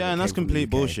whisper singer. Yeah, and that's complete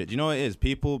bullshit. You know what it is?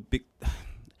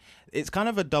 It's kind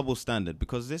of a double standard,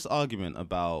 because this argument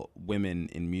about women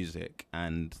in music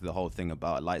and the whole thing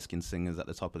about light-skinned singers at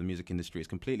the top of the music industry is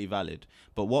completely valid.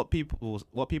 But what people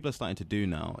are starting to do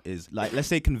now is, like, let's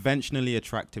say conventionally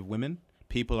attractive women,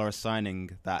 people are assigning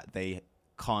that they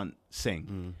can't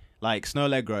sing. Like Snow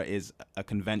Allegra is a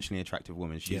conventionally attractive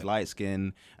woman. She's light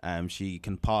skinned. She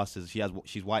can pass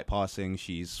she's white passing.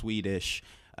 She's Swedish.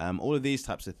 all of these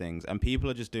types of things. And people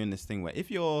are just doing this thing where if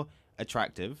you're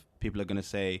attractive, people are going to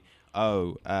say,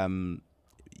 oh,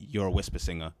 you're a whisper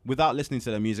singer, without listening to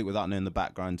their music, without knowing the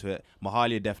background to it.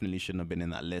 Mahalia definitely shouldn't have been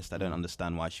in that list. I don't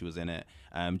understand why she was in it.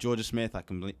 Georgia Smith,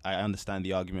 I understand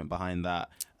the argument behind that.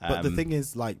 But the thing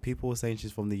is, like, people were saying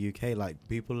she's from the UK. Like,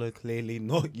 people are clearly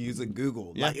not using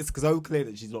Google. Yeah. Like, it's so clear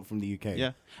that she's not from the UK.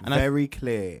 Yeah, and very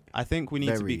clear. I think we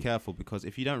need to be Very. careful, because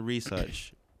if you don't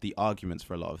research the arguments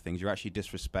for a lot of things, you're actually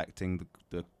disrespecting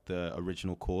the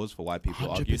original cause for why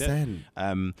people argued it.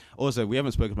 100%. Also, we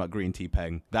haven't spoken about Green Tea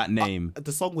Peng. That name.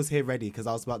 The song was here ready because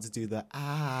I was about to do the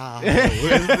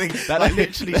like,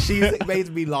 literally, she made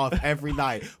me laugh every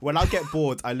night. When I get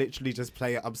bored, I literally just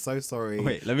play it. I'm so sorry.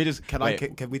 Wait, let me just.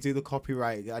 Can we do the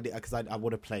copyright? Because I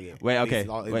want to play it. Wait, okay.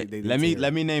 Please,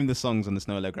 Let me name the songs on the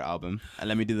Snow Allegra album, and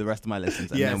let me do the rest of my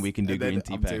listens, and Yes, then we can do and then Green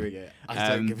Tea I'm Peng. doing it. I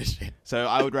don't give a shit. So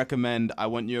I would recommend I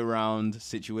Want You Around,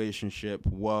 Situationship,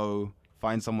 Whoa,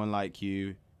 Find Someone Like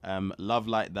You, Love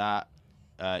Like That,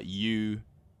 You,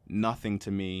 Nothing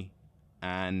to Me,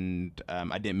 and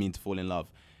I Didn't Mean to Fall in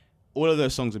Love. All of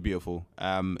those songs are beautiful.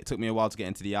 It took me a while to get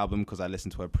into the album because I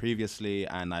listened to her previously,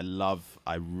 and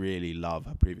I really love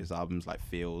her previous albums like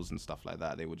Feels and stuff like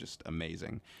that. They were just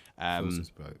amazing.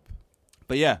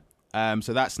 But yeah,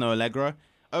 so that's Snow Allegra.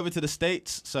 Over to the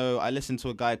States. So I listened to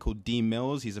a guy called D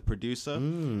Mills. He's a producer.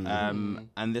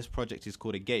 And this project is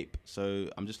called Agape. So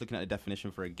I'm just looking at the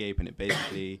definition for Agape, and it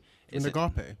basically In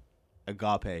agape.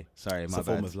 Agape. Sorry, It's my a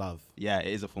form bad. of love. Yeah, it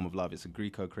is a form of love. It's a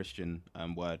Greco-Christian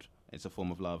word. It's a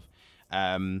form of love.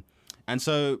 And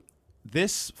so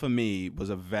this, for me, was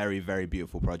a very, very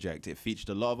beautiful project. It featured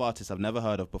a lot of artists I've never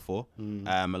heard of before.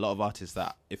 A lot of artists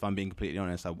that, if I'm being completely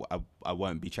honest, I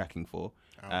won't be checking for.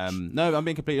 No, I'm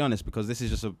being completely honest, because this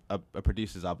is just a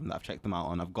producer's album that I've checked them out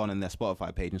on. I've gone on their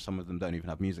Spotify page, and some of them don't even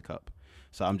have music up.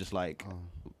 So I'm just like,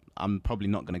 I'm probably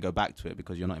not going to go back to it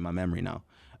because you're not in my memory now.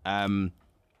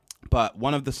 But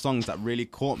one of the songs that really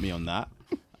caught me on that,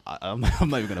 I'm not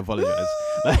even going to apologize.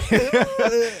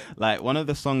 Like, one of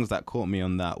the songs that caught me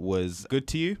on that was Good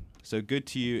to You. So Good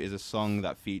to You is a song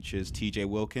that features TJ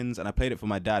Wilkins, and I played it for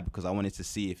my dad because I wanted to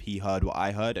see if he heard what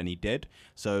I heard, and he did.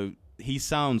 So he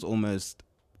sounds almost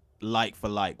like for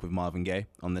like with Marvin Gaye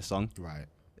on this song. Right.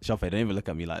 Shofe, don't even look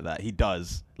at me like that. He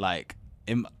does. Like,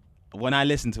 when I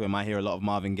listen to him, I hear a lot of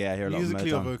Marvin Gaye. I hear a lot of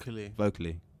Musically or Motown. vocally?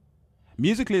 Vocally.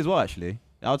 Musically as well, actually.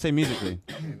 I would say musically.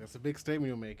 That's a big statement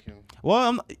you're making.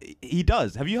 Well, he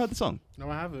does. Have you heard the song? No,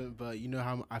 I haven't, but you know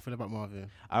how I feel about Marvin.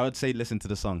 I would say listen to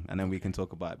the song, and then we can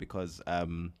talk about it, because,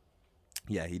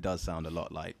 yeah, he does sound a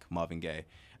lot like Marvin Gaye.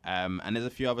 And there's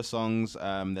a few other songs.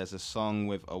 There's a song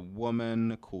with a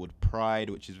woman called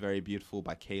Pride, which is very beautiful,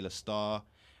 by Kayla Starr.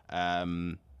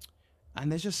 And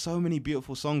there's just so many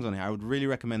beautiful songs on here. I would really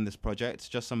recommend this project.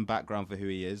 Just some background for who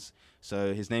he is.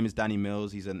 So his name is Danny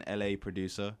Mills. He's an LA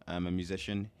producer, a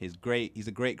musician. He's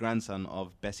a great grandson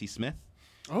of Bessie Smith.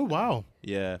 Oh, wow.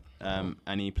 Yeah,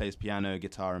 and he plays piano,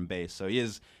 guitar, and bass. So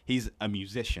he's a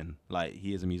musician. Like,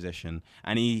 he is a musician,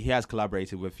 and he has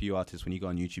collaborated with a few artists. When you go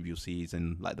on YouTube, you'll see he's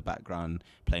in like the background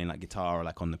playing like guitar or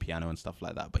like on the piano and stuff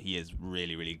like that. But he is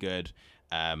really, really good.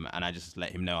 And I just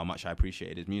let him know how much I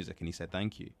appreciated his music, and he said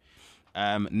thank you.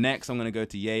 Next, I'm gonna go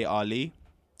to Ye Ali.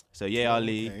 So Ye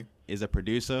Ali is a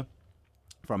producer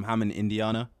from Hammond,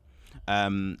 Indiana,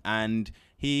 and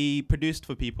he produced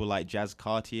for people like Jazz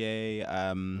Cartier.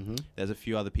 There's a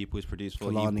few other people he's produced for.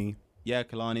 Kalani.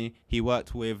 Kalani. He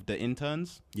worked with the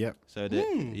Interns. Yep. So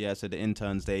the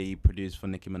Interns, they produced for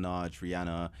Nicki Minaj,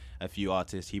 Rihanna, a few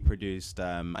artists. He produced,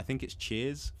 I think it's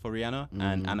Cheers for Rihanna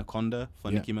and Anaconda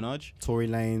for Nicki Minaj. Tory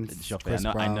Lanez, Chris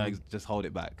Brown. I know. Just hold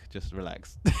it back. Just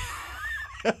relax.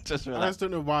 Just relax. I just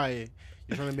don't know why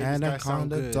you're trying to make this guy sound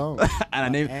good. Don't. And I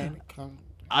name.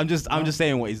 I'm just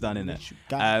saying what he's done in it.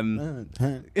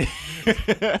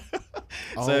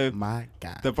 Oh my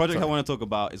God. The project I want to talk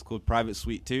about is called Private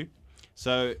Suite 2.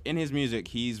 So in his music,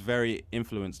 he's very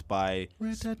influenced by.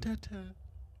 He's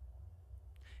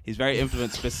very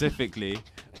influenced specifically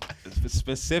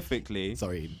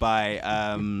Sorry. by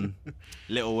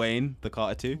Lil Wayne, the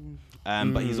Carter 2.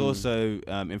 But he's also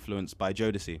influenced by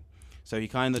Jodeci. So he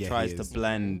kind of tries to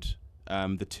blend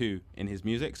the two in his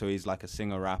music. So he's like a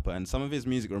singer-rapper. And some of his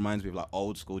music reminds me of like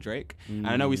old school Drake. And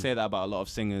I know we say that about a lot of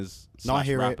singers /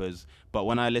 rappers. But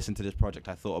when I listened to this project,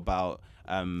 I thought about...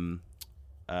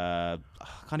 I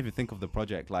can't even think of the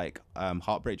project, like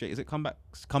Heartbreak Drake. Is it Comeback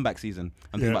Season?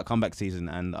 I'm thinking about Comeback Season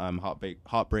and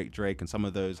Heartbreak Drake and some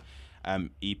of those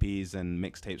EPs and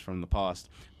mixtapes from the past.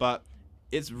 But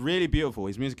It's really beautiful.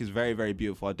 His music is very, very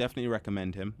beautiful. I definitely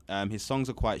recommend him. His songs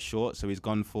are quite short, so he's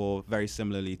gone for very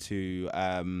similarly to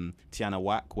Tiana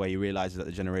Wack, where he realizes that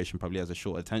the generation probably has a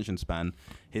short attention span.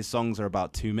 His songs are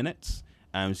about 2 minutes.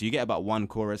 So you get about one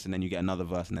chorus, and then you get another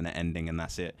verse, and then an ending, and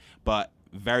that's it. But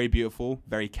very beautiful,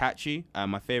 very catchy.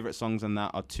 My favorite songs on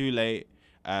that are Too Late,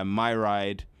 My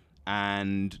Ride,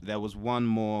 and there was one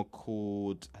more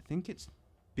called, I think it's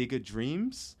Bigger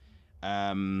Dreams.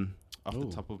 Off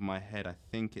the top of my head, I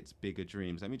think it's Bigger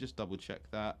Dreams. Let me just double check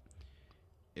that.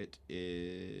 It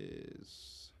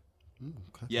is...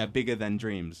 Okay. Yeah, Bigger Than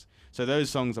Dreams. So those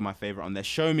songs are my favorite on there.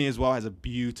 Show Me as well has a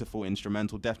beautiful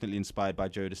instrumental, definitely inspired by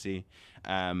Jodeci.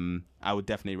 I would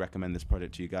definitely recommend this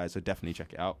project to you guys, so definitely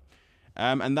check it out.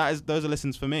 And those are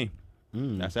listens for me.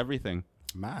 That's everything.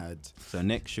 Mad. So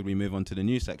Nick, should we move on to the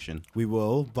news section? We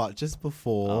will, but just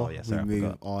before we I move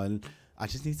forgot. on, I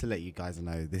just need to let you guys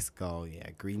know this girl,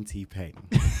 Green Tea Pain.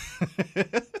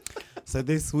 So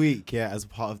this week, as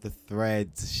part of the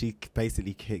Threads, she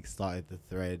basically kickstarted the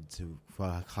thread for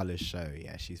her Colours show.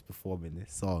 She's performing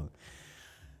this song.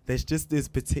 There's just this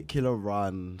particular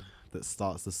run that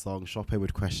starts the song. Shoppe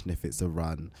would question if it's a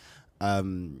run.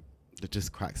 That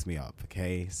just cracks me up,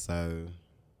 okay? So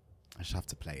I just have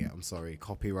to play it. I'm sorry.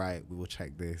 Copyright, we will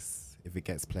check this. If it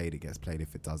gets played, it gets played.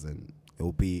 If it doesn't, it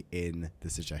will be in the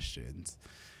suggestions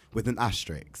with an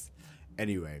asterisk.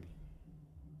 Anyway.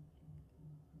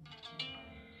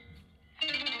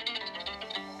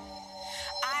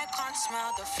 I can't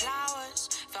smell the flowers.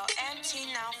 Felt empty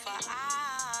now for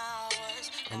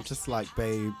hours. I'm just like,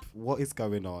 babe, what is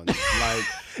going on? Like,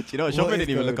 Do you know what? Shoppe didn't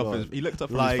even look up. He looked up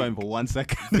from his phone for 1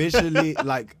 second. Visually,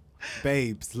 like,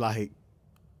 babes, like,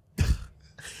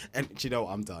 and do you know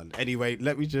what? I'm done. Anyway,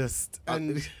 let me just.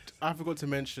 And I forgot to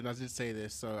mention, I did say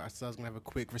this, so I said I was going to have a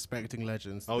quick respecting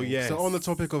legends Oh, thing. yes. So on the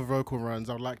topic of vocal runs,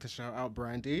 I would like to shout out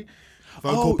Brandy.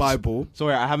 Vocal Bible.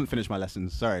 Sorry, I haven't finished my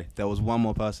lessons. Sorry. There was one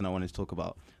more person I wanted to talk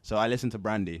about. So I listened to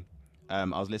Brandy. I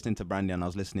was listening to Brandy and I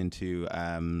was listening to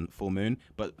Full Moon.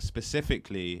 But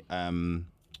specifically,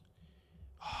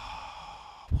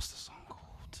 what's the song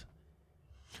called?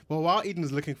 Well, while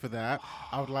Eden's looking for that,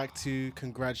 I would like to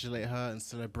congratulate her and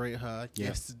celebrate her.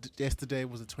 Yes. Yesterday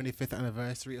was the 25th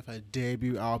anniversary of her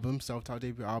debut album, self-titled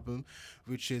debut album,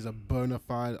 which is a bona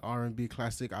fide R&B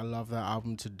classic. I love that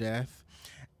album to death.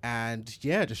 And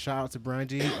just shout out to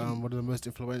Brandy, one of the most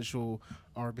influential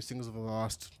R&B singers of the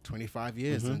last 25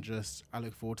 years. And just, I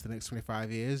look forward to the next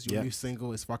 25 years. Your new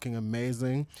single is fucking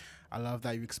amazing. I love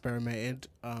that you experimented,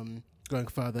 going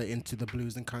further into the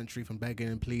blues and country from begging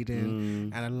and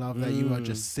pleading. And I love that you are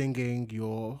just singing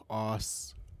your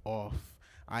ass off.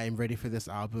 I am ready for this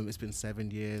album. It's been 7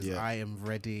 years. Yeah. I am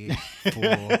ready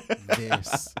for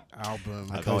this album.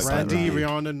 right. Brandy,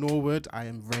 Rihanna, Norwood, I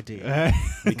am ready.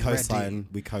 We co-sign.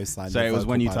 So it was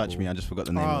When You Touch Me. I just forgot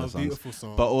the name of the song. Beautiful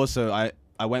song. But also,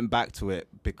 I went back to it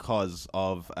because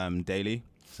of Daily.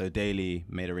 So Daily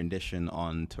made a rendition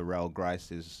on Terrell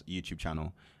Grice's YouTube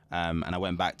channel. And I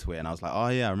went back to it and I was like, oh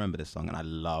yeah, I remember this song and I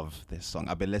love this song.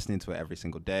 I've been listening to it every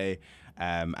single day.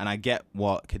 And I get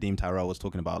what Kadeem Tyrell was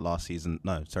talking about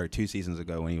 2 seasons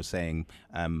ago when he was saying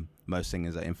most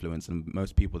singers are influenced and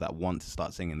most people that want to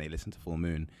start singing, they listen to Full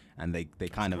Moon and they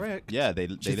kind of, correct. they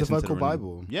She's listen the to vocal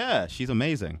Bible. Yeah, she's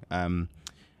amazing.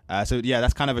 So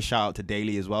that's kind of a shout out to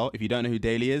Daly as well. If you don't know who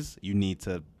Daly is, you need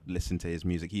to listen to his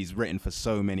music. He's written for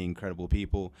so many incredible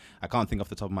people. I can't think off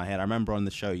the top of my head. I remember on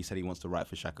the show he said he wants to write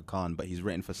for Shaka Khan, but he's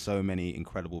written for so many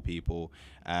incredible people.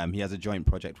 He has a joint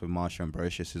project with Marsha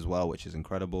Ambrosius as well, which is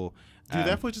incredible. Dude,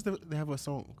 I thought they have a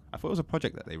song. I thought it was a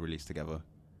project that they released together.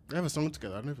 They have a song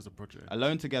together. I don't know if it's a project.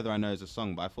 Alone Together I know is a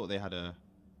song, but I thought they had a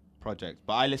project.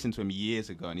 But I listened to him years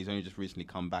ago and he's only just recently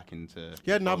come back into...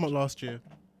 He had an album last year.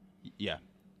 Yeah.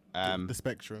 The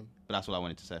Spectrum. But that's all I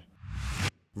wanted to say.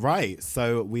 Right,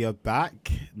 so we are back.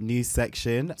 News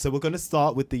section. So we're going to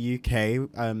start with the UK,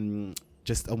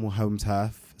 just on home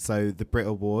turf. So the Brit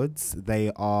Awards,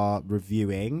 they are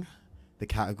reviewing the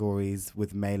categories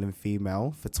with male and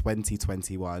female for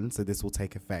 2021. So this will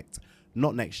take effect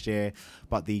not next year,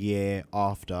 but the year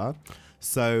after.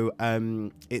 So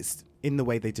it's in the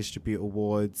way they distribute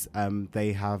awards.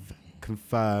 They have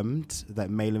confirmed that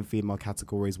male and female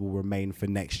categories will remain for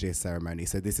next year's ceremony.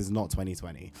 So this is not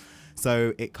 2020.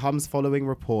 So it comes following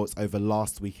reports over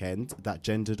last weekend that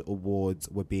gendered awards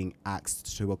were being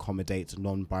axed to accommodate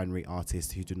non-binary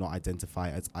artists who do not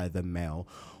identify as either male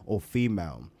or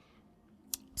female.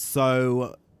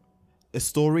 So a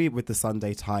story with the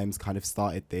Sunday Times kind of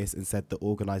started this and said that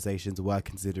organisations were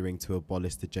considering to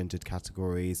abolish the gendered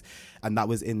categories, and that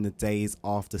was in the days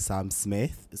after Sam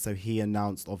Smith. So he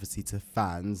announced, obviously, to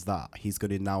fans that he's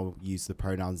going to now use the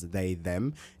pronouns they,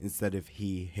 them instead of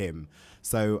he, him.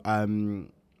 So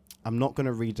I'm not going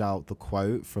to read out the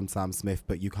quote from Sam Smith,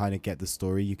 but you kind of get the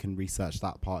story. You can research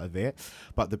that part of it.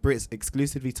 But the Brits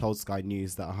exclusively told Sky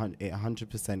News that it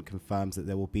 100% confirms that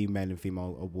there will be male and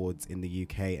female awards in the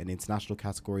UK and international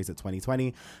categories at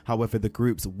 2020. However, the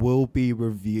groups will be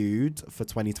reviewed for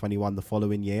 2021 the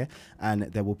following year, and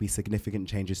there will be significant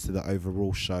changes to the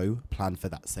overall show planned for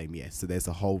that same year. So there's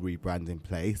a whole rebrand in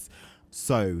place.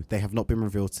 So they have not been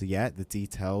revealed to yet, the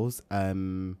details.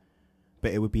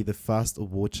 But it would be the first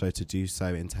award show to do so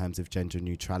in terms of gender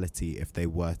neutrality if they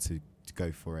were to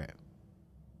go for it.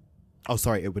 Oh,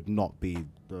 sorry, it would not be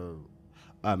the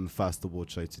first award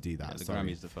show to do that. Yeah, the sorry.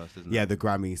 Grammys the first, isn't it? Yeah, the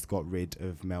Grammys got rid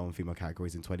of male and female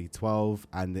categories in 2012,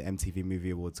 and the MTV Movie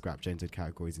Awards scrapped gendered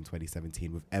categories in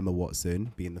 2017, with Emma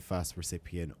Watson being the first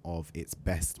recipient of its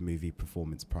Best Movie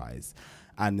Performance Prize.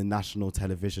 And the National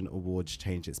Television Awards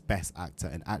changed its Best Actor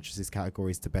and Actresses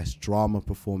categories to Best Drama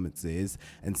Performances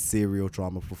and Serial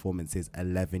Drama Performances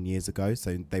 11 years ago.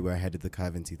 So they were ahead of the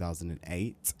curve in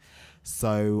 2008.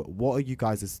 So what are you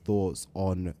guys' thoughts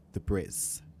on the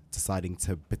Brits deciding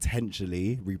to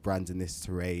potentially rebrand in this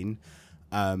terrain?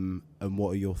 And what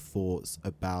are your thoughts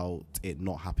about it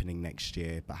not happening next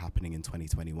year, but happening in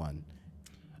 2021?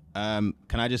 Can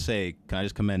I just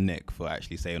commend Nick for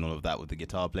actually saying all of that with the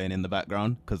guitar playing in the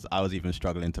background, because I was even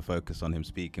struggling to focus on him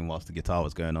speaking whilst the guitar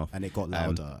was going off. And it got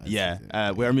louder.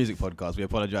 We're a music podcast. We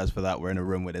apologize for that. We're in a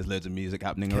room where there's loads of music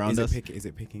happening around us. Is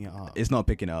it picking it up? It's not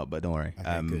picking it up, but don't worry.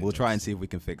 Okay, good. We'll try and see if we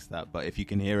can fix that. But if you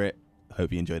can hear it,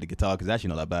 hope you enjoy the guitar, because it's actually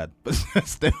not that bad. But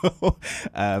still,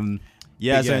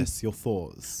 yes, your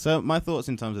thoughts. So my thoughts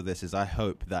in terms of this is I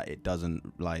hope that it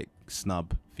doesn't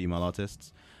snub female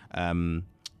artists.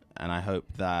 And I hope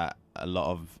that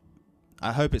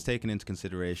I hope it's taken into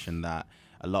consideration that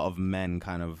a lot of men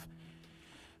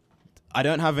I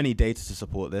don't have any data to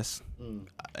support this.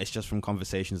 It's just from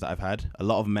conversations that I've had. A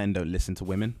lot of men don't listen to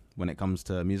women when it comes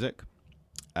to music.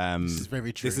 This is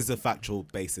very true. This is a factual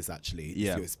basis, actually.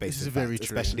 Yeah. It's based This is in very fact,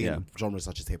 true. especially in genres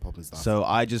such as hip hop and stuff. So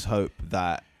I just hope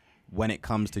that when it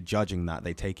comes to judging that,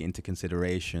 they take it into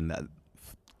consideration that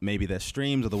maybe their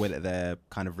streams or the way that they're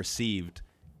kind of received,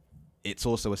 it's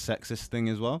also a sexist thing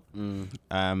as well.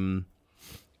 And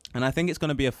I think it's going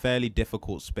to be a fairly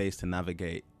difficult space to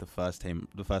navigate the first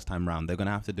time round. They're going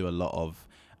to have to do a lot of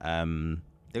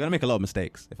they're going to make a lot of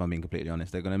mistakes, if I'm being completely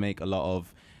honest. They're going to make a lot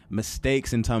of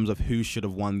mistakes in terms of who should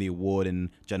have won the award in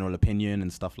general opinion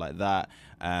and stuff like that.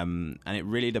 And it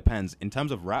really depends. In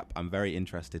terms of rap, I'm very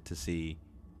interested to see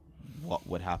what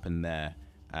would happen there.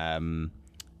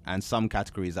 And some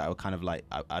categories that are kind of I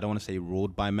don't want to say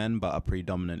ruled by men, but are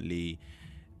predominantly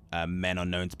men are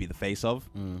known to be the face of.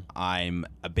 I'm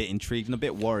a bit intrigued and a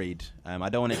bit worried. I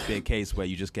don't want it to be a case where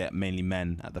you just get mainly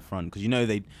men at the front, because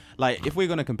they if we're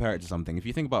going to compare it to something, if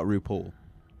you think about RuPaul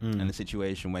and the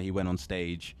situation where he went on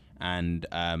stage and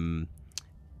one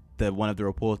of the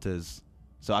reporters,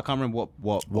 so I can't remember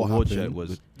what award show it was.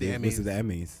 Was it the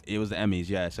Emmys? It was the Emmys,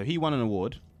 yeah. So he won an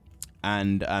award.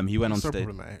 And he went on stage.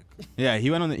 Problematic. Yeah,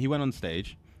 he went on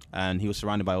stage, and he was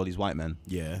surrounded by all these white men.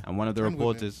 Yeah. And one of the And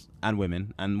reporters and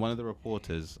women, and one of the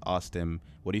reporters asked him,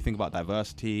 "What do you think about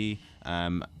diversity?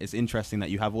 It's interesting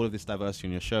that you have all of this diversity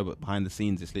on your show, but behind the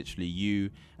scenes, it's literally you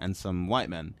and some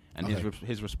white men." And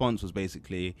his response was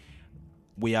basically,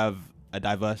 "We have a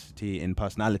diversity in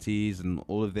personalities and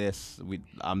all of this. We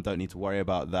don't need to worry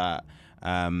about that."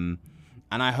 And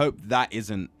I hope that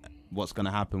isn't what's going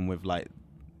to happen with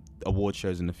award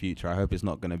shows in the future. I hope it's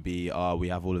not going to be we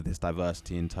have all of this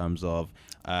diversity in terms of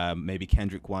maybe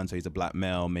Kendrick won, so he's a black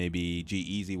male, maybe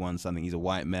G-Eazy won something, he's a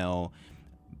white male.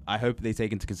 I hope they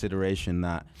take into consideration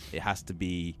that it has to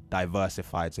be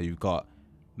diversified, so you've got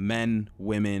men,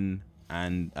 women,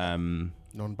 and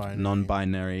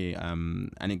non-binary,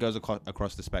 and it goes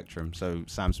across the spectrum. So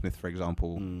Sam Smith, for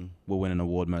example, will win an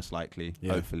award most likely,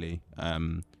 hopefully.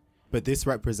 But this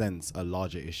represents a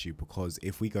larger issue, because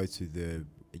if we go to the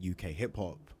UK hip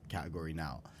hop category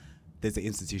now, there's an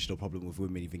institutional problem with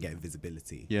women even getting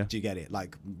visibility. Yeah. Do you get it?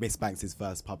 Miss Banks'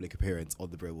 first public appearance on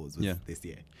the Brit Awards was this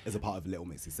year as a part of Little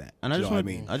Mix's set. And I just want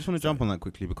to jump on that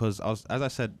quickly, because as I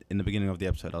said in the beginning of the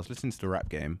episode, I was listening to the Rap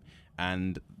Game,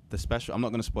 and the special, I'm not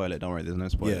going to spoil it, don't worry, there's no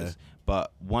spoilers. Yeah.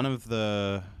 But one of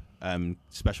the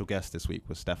special guests this week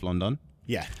was Steph London.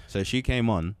 Yeah. So she came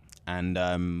on, and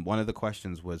one of the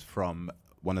questions was from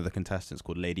one of the contestants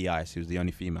called Lady Ice, who's the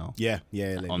only female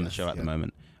on the show at the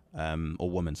moment. Or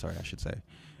woman, sorry, I should say.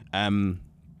 And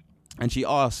she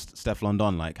asked Steph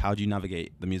London, like, how do you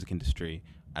navigate the music industry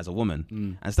as a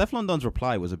woman? And Steph London's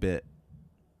reply was a bit...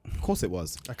 Of course it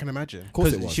was. I can imagine. Of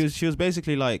course it was. She was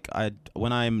basically like,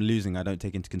 when I'm losing, I don't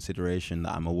take into consideration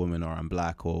that I'm a woman or I'm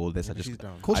black or all this. I just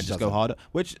go harder.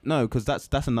 Which, no, because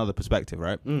that's another perspective,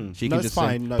 right? She can just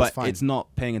fine. say, but it's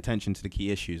not paying attention to the key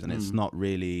issues, and it's not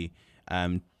really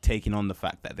taking on the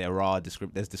fact that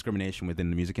there's discrimination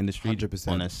within the music industry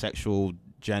 100%. on a sexual,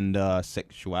 gender,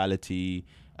 sexuality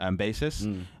basis.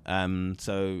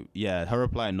 So yeah, her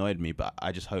reply annoyed me, but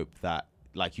I just hope that,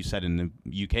 like you said, in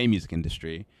the UK music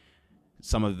industry,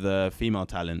 some of the female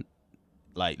talent,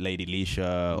 like Lady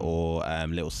Leisha or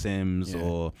Little Sims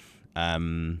or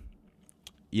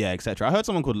etc. I heard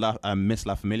someone called Miss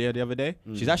La Familia the other day.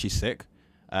 She's actually sick.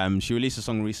 She released a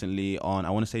song recently on, I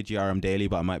want to say GRM Daily,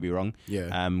 but I might be wrong.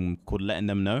 Called Letting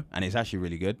Them Know, and it's actually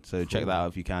really good. So check that out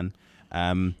if you can.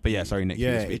 But yeah, sorry, Nick.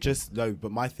 Yeah, it just no.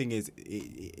 But my thing is,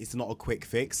 it's not a quick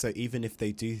fix. So even if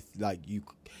they do, like you.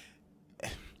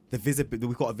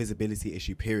 We've got a visibility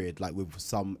issue, period, like with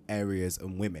some areas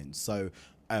and women. So,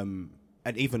 and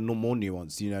even more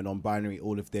nuanced, non-binary,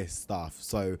 all of this stuff.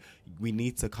 So we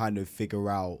need to kind of figure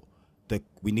out the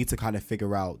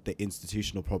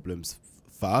institutional problems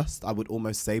first. I would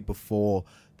almost say before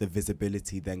the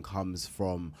visibility then comes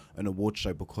from an award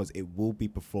show, because it will be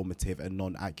performative and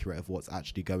non-accurate of what's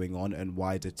actually going on and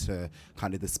wider to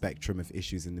kind of the spectrum of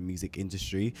issues in the music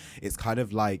industry. It's kind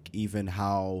of like even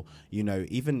how,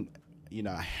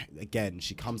 again,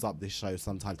 she comes up this show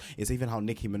sometimes. It's even how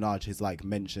Nicki Minaj has like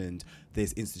mentioned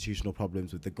there's institutional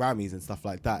problems with the Grammys and stuff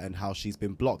like that, and how she's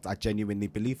been blocked. I genuinely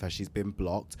believe her. She's been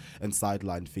blocked and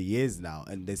sidelined for years now,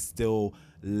 and there's still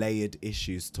layered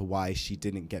issues to why she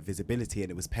didn't get visibility, and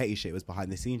it was petty shit, it was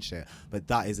behind the scenes shit. But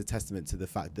that is a testament to the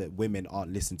fact that women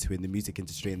aren't listened to in the music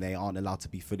industry and they aren't allowed to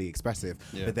be fully expressive.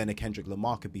 But then a Kendrick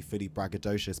Lamar could be fully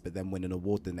braggadocious but then win an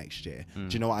award the next year. Do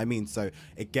you know what I mean? So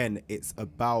again, it's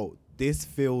about, this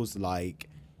feels like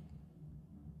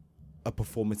a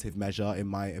performative measure, in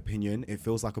my opinion. It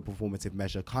feels like a performative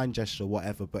measure, kind gesture,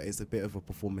 whatever, but it's a bit of a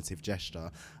performative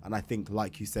gesture. And I think,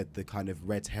 like you said, the kind of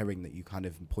red herring that you kind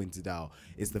of pointed out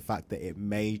is the fact that it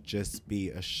may just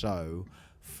be a show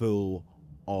full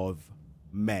of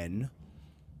men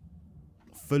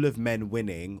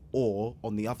winning, or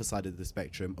on the other side of the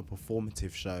spectrum, a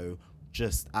performative show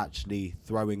just actually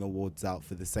throwing awards out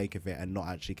for the sake of it and not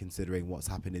actually considering what's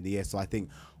happened in the year. So I think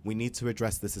we need to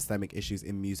address the systemic issues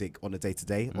in music on a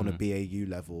day-to-day, on a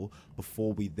BAU level,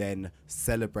 before we then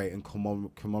celebrate and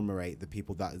commemorate the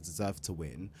people that deserve to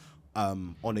win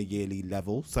on a yearly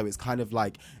level. So it's kind of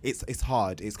like, it's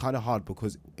hard. It's kind of hard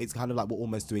because it's kind of like we're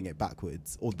almost doing it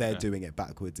backwards, or they're doing it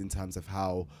backwards in terms of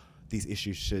how these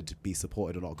issues should be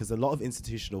supported or not, because a lot of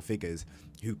institutional figures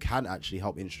who can actually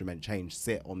help instrument change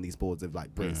sit on these boards of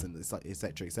like Brits and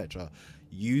etc.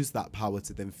 Use that power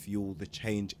to then fuel the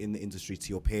change in the industry to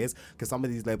your peers, because some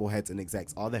of these label heads and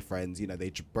execs are their friends,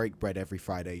 they break bread every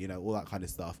Friday, all that kind of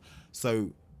stuff.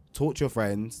 So talk to your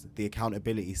friends, the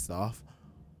accountability stuff,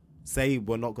 say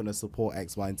we're not going to support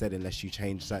X, Y, and Z unless you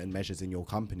change certain measures in your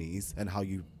companies and how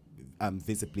you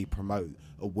visibly promote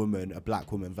a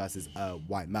black woman versus a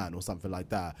white man or something like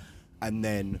that. And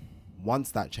then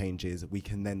once that changes, we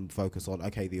can then focus on,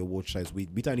 okay, the award shows, we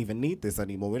don't even need this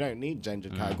anymore. We don't need gender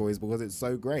categories because it's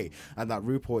so great. And that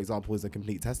RuPaul example is a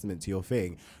complete testament to your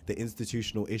thing. The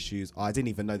institutional issues, I didn't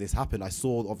even know this happened. I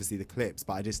saw obviously the clips,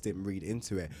 but I just didn't read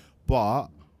into it. But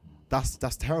that's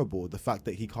terrible. The fact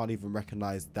that he can't even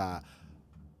recognize that,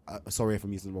 sorry if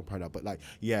I'm using the wrong pronoun, but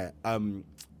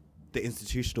the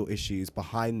institutional issues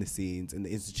behind the scenes and the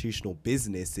institutional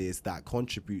businesses that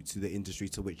contribute to the industry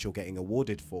to which you're getting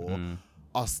awarded for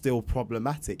are still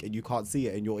problematic, and you can't see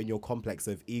it, and you're in your complex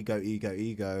of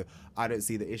ego. I don't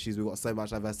see the issues. We've got so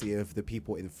much diversity of the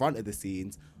people in front of the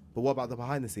scenes, but what about the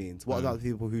behind the scenes? What about the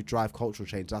people who drive cultural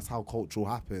change? That's how cultural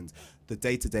happens, the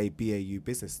day-to-day BAU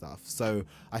business stuff. So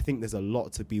I think there's a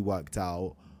lot to be worked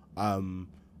out,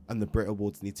 and the Brit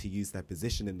Awards need to use their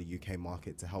position in the UK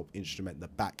market to help instrument the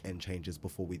back end changes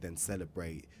before we then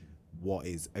celebrate what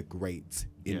is a great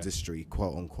industry,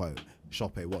 quote unquote.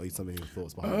 Shoppe, what are some of your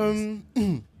thoughts behind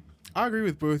this? I agree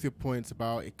with both your points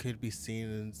about it could be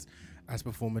seen as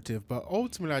performative, but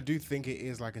ultimately I do think it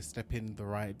is like a step in the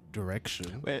right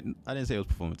direction. Wait, I didn't say it was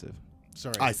performative.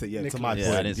 Sorry. I said, to my point.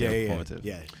 I didn't say it was performative.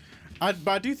 Yeah. But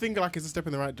I do think like it's a step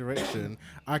in the right direction.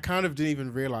 I kind of didn't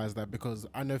even realize that, because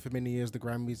I know for many years the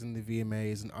Grammys and the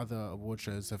VMAs and other award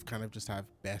shows have kind of just have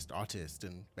best artist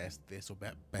and best this or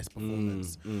best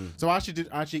performance. So I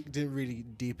actually didn't really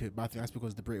deep it, but I think that's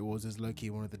because the Brit Awards is low-key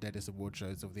one of the deadest award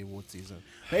shows of the award season.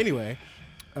 But anyway,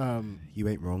 you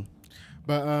ain't wrong.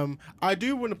 But I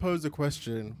do want to pose a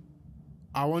question.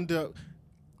 I wonder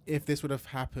if this would have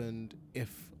happened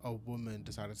if a woman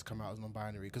decided to come out as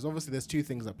non-binary, because obviously there's two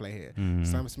things at play here.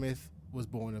 Sam Smith was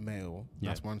born a male.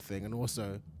 That's one thing, and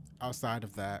also outside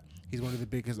of that, he's one of the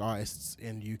biggest artists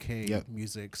in UK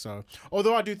music. So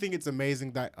although I do think it's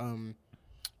amazing that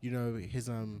his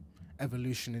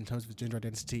evolution in terms of gender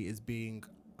identity is being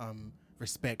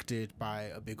respected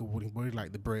by a big awarding body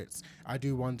like the Brits, I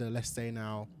do wonder, let's say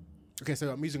now, okay,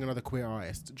 so I'm using another queer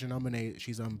artist, Janelle Monáe,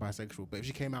 she's bisexual, but if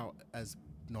she came out as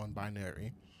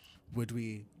non-binary, would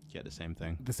we get the same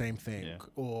thing? Yeah.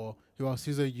 Or who else?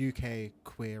 Who's a UK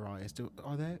queer artist?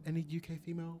 Are there any UK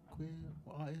female queer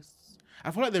artists?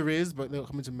 I feel like there is, but they'll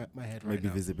come into my head right Maybe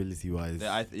now. visibility-wise.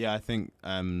 I think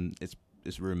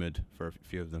it's rumored for a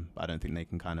few of them, but I don't think they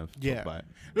can kind of talk about it.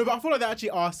 No, but I feel like there actually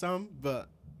are some, but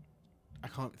I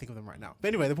can't think of them right now. But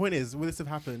anyway, the point is, would this have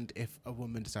happened if a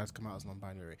woman decides to come out as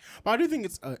non-binary? But I do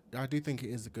think it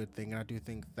is a good thing, and I do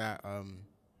think that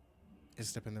it's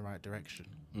a step in the right direction.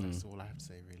 That's all I have to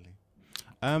say, really.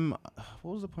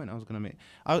 What was the point I was going to make?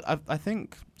 I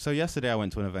think so. Yesterday I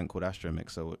went to an event called Astro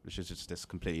Mixer, which is just this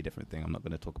completely different thing. I'm not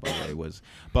going to talk about what it was,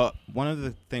 but one of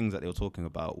the things that they were talking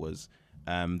about was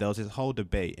there was this whole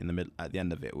debate in the middle at the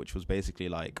end of it, which was basically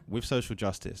like, with social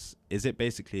justice, is it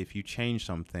basically if you change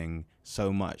something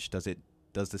so much, does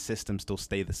the system still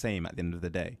stay the same at the end of the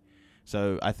day?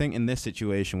 So I think in this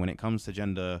situation, when it comes to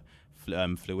gender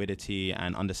fluidity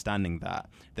and understanding that,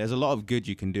 there's a lot of good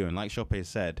you can do. And like Chope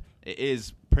said, it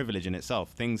is privilege in itself.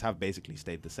 Things have basically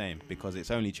stayed the same because it's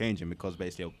only changing because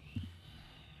basically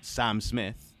Sam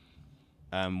Smith,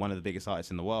 one of the biggest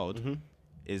artists in the world,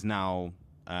 is now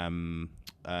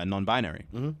non-binary.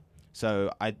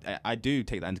 So I do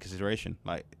take that into consideration.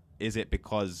 Like, is it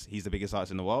because he's the biggest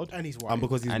artist in the world? And he's white. And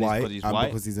because he's white.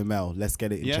 And because he's a male. Let's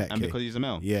get it in check. And because he's a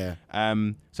male. Yeah.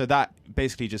 So that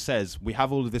basically just says we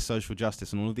have all of this social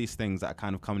justice and all of these things that are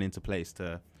kind of coming into place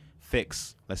to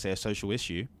fix, let's say, a social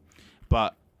issue.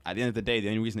 But at the end of the day, the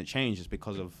only reason it changed is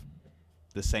because of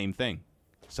the same thing.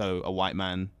 So a white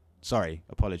man, a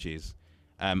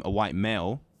white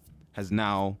male has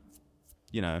now,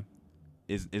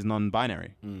 is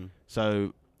non-binary.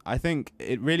 So I think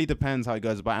it really depends how it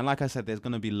goes about. And like I said, there's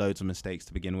going to be loads of mistakes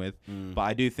to begin with. But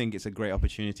I do think it's a great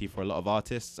opportunity for a lot of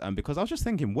artists. Because I was just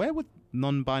thinking, where would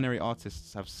non-binary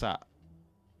artists have sat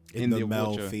in the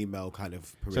male, female kind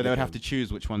of paradigm? So they would have to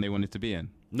choose which one they wanted to be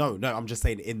in. No, I'm just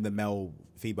saying in the male,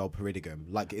 female paradigm.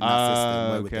 Like in that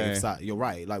system, where would they have sat? You're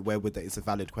right. Like, where would they? It's a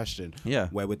valid question. Yeah.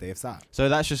 Where would they have sat? So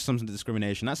that's just some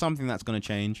discrimination. That's something that's going to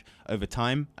change over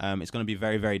time. It's going to be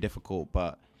very, very difficult,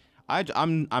 but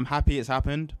I'm happy it's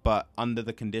happened, but under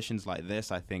the conditions like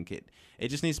this, I think it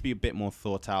just needs to be a bit more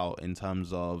thought out in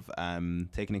terms of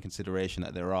taking in consideration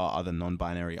that there are other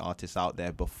non-binary artists out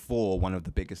there before one of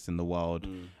the biggest in the world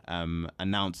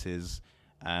announces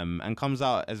and comes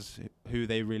out as who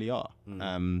they really are.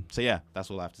 So yeah,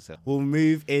 that's all I have to say. We'll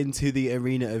move into the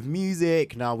arena of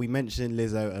music. Now, we mentioned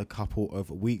Lizzo a couple of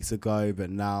weeks ago, but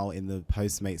now in the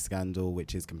Postmates scandal,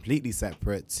 which is completely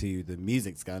separate to the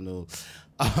music scandal,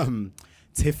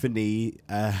 Tiffany,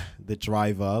 the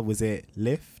driver, was it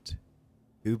Lyft?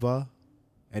 Uber?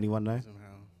 Anyone know?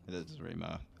 It doesn't really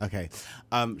matter. Okay.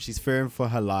 She's fearing for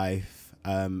her life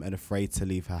and afraid to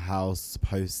leave her house,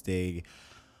 posting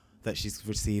that she's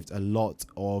received a lot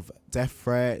of death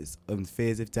threats and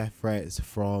fears of death threats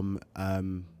from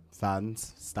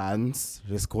stands,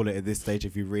 let's call it at this stage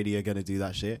if you really are going to do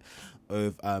that shit,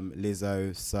 of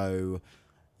Lizzo. So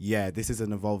yeah, this is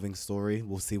an evolving story.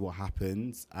 We'll see what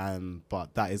happens.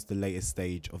 But that is the latest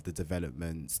stage of the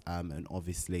developments. And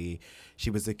obviously she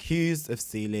was accused of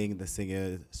stealing the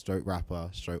singer, stroke rapper,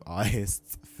 stroke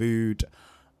artist's food.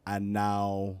 And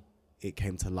now it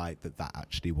came to light that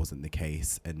actually wasn't the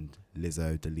case. And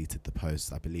Lizzo deleted the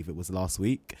post, I believe it was last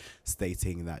week,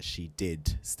 stating that she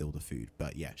did steal the food.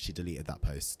 But yeah, she deleted that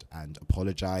post and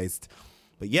apologized.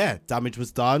 But yeah, damage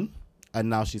was done. And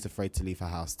now she's afraid to leave her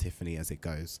house, Tiffany, as it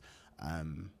goes.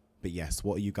 But yes,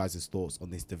 what are you guys' thoughts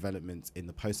on this development in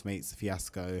the Postmates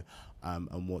fiasco?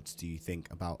 And what do you think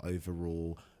about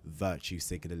overall virtue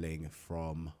signaling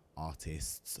from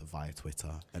artists via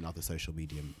Twitter and other social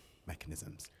media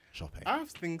mechanisms? Shopping. I have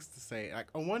things to say. Like,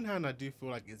 on one hand, I do feel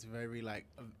like it's very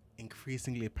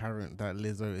increasingly apparent that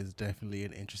Lizzo is definitely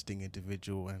an interesting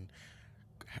individual and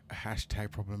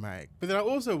hashtag problematic. But then I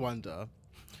also wonder,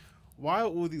 why are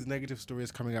all these negative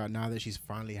stories coming out now that she's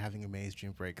finally having a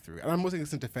mainstream breakthrough? And I'm not saying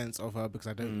this in defense of her because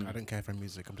I don't care for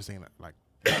music. I'm just saying that, like,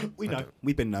 we know.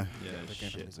 We've been know. Yeah,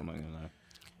 shit. I'm not gonna know.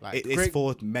 Like, it's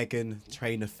for Meghan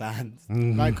Trainor fans.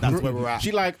 Like, that's where we're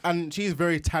at. And she's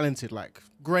very talented. Like,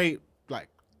 great, like,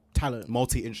 talent.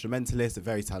 multi-instrumentalist,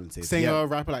 very talented. Singer,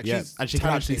 rapper, like she's and she can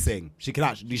actually sing. She can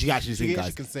actually sing, guys.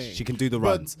 She can sing. She can do the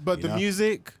runs. But the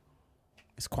music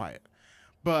is quiet.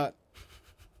 But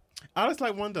I just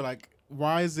like wonder, like,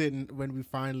 why is it when we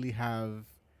finally have,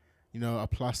 you know, a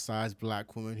plus size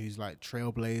black woman who's like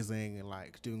trailblazing and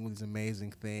like doing all these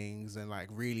amazing things and like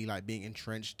really like being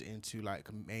entrenched into like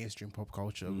mainstream pop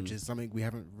culture, which is something we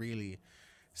haven't really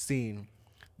seen.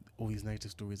 All these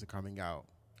negative stories are coming out.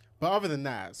 But other than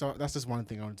that, so that's just one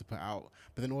thing I wanted to put out.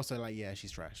 But then also, like, yeah,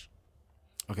 she's trash.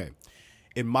 Okay.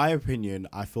 In my opinion,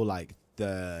 I feel like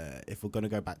if we're going to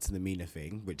go back to the Mina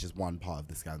thing, which is one part of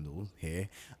the scandal here,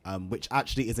 which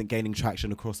actually isn't gaining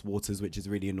traction across waters, which is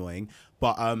really annoying.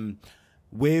 But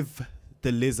with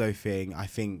the Lizzo thing, I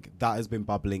think that has been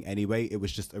bubbling anyway. It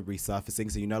was just a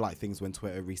resurfacing. So, you know, like things when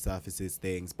Twitter resurfaces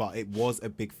things. But it was a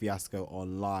big fiasco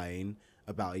online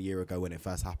about a year ago when it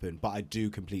first happened. But I do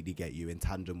completely get you in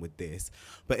tandem with this.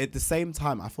 But at the same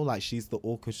time, I feel like she's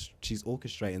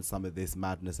orchestrating some of this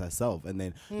madness herself, and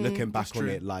then looking back on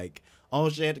it like, oh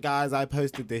shit, guys, I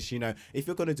posted this. You know, if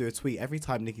you're gonna do a tweet, every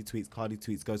time Nicki tweets, Cardi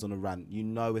tweets, goes on a rant, you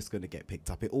know it's gonna get picked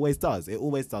up. It always does.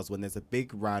 When there's a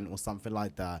big rant or something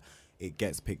like that, it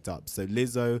gets picked up. So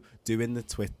Lizzo doing the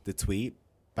tweet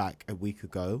back a week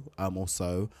ago or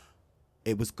so,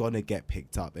 it was going to get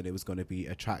picked up and it was going to be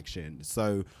attraction.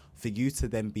 So for you to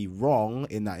then be wrong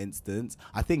in that instance,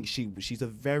 I think she's a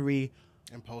very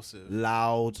impulsive,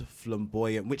 loud,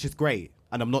 flamboyant, which is great.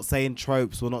 And I'm not saying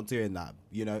tropes, we're not doing that.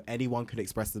 You know, anyone could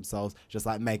express themselves, just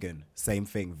like Megan, same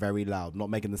thing, very loud.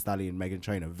 Not Megan Thee Stallion, Megan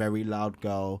Trainor, very loud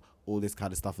girl, all this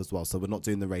kind of stuff as well. So we're not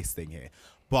doing the race thing here.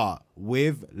 But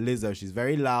with Lizzo, she's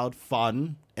very loud,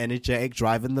 fun, energetic,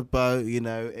 driving the boat, you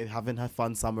know, having her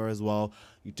fun summer as well.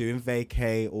 You're doing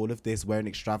vacay, all of this, wearing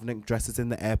extravagant dresses in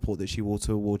the airport that she wore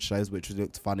to award shows, which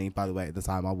looked funny, by the way, at the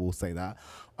time, I will say that.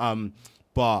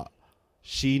 But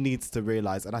she needs to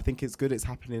realize, and I think it's good it's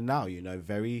happening now, you know,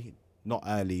 very, not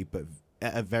early, but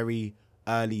at a very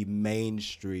early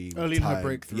mainstream early time. In her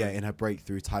breakthrough. Yeah, in her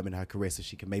breakthrough time in her career, so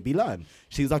she can maybe learn.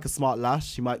 She's like a smart lass.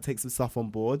 She might take some stuff on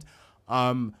board.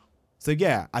 So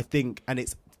yeah, I think, and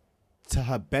it's to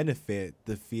her benefit,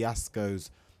 the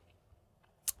fiascos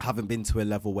haven't been to a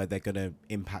level where they're going to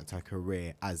impact her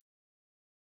career as.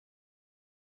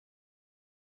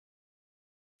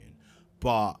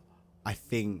 But I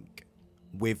think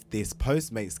with this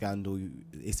Postmate scandal,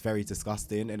 it's very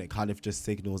disgusting, and it kind of just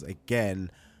signals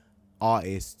again,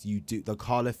 artists, you do the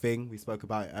Carla thing we spoke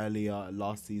about earlier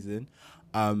last season.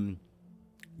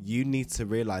 You need to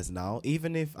realize now,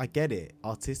 even if I get it,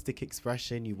 artistic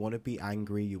expression, you want to be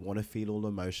angry, you want to feel all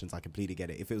emotions, I completely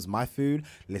get it. If it was my food,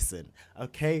 listen,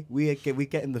 okay, we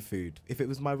getting the food. If it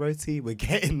was my roti, we're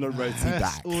getting the roti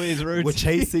back. Always roti. We're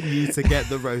chasing you to get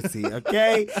the roti,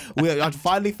 okay? I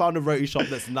finally found a roti shop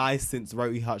that's nice since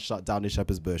Roti Hut shut down in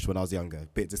Shepherd's Bush when I was younger.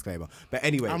 Bit disclaimer. But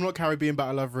anyway. I'm not Caribbean, but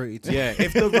I love roti too. Yeah,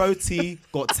 if the roti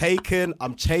got taken,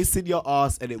 I'm chasing your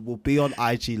ass and it will be on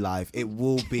IG Live. It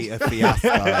will be a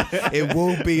fiasco. It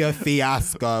will be a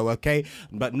fiasco, okay?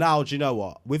 But now, do you know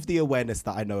what? With the awareness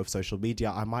that I know of social media,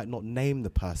 I might not name the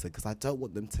person because I don't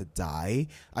want them to die.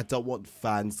 I don't want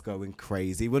fans going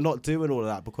crazy. We're not doing all of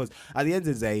that because at the end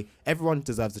of the day, everyone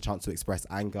deserves a chance to express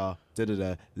anger.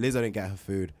 Lizzo didn't get her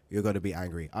food. You're going to be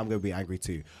angry. I'm going to be angry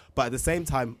too. But at the same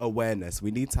time, awareness.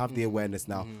 We need to have the awareness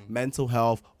now. Mental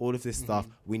health, all of this stuff.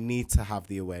 We need to have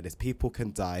the awareness. People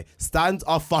can die. Stands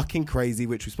are fucking crazy,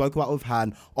 which we spoke about with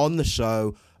Han on the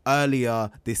show earlier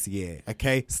this year.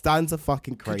 Okay, stands are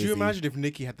fucking crazy. Could you imagine if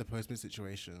Nicki had the Postman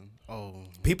situation? Oh,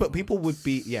 people would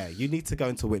be. Yeah, you need to go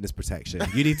into witness protection.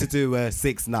 You need to do a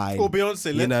 6ix9ine. Or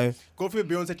Beyonce. You know, God forbid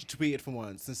Beyonce tweeted for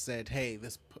once and said, "Hey,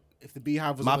 this." If the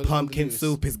Beehive was my on the pumpkin loose,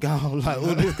 soup is gone, like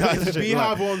all this kind of if the shit.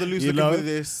 Beehive Like, were on the loose you looking know, for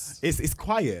this. It's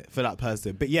quiet for that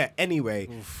person. But yeah, anyway,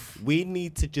 we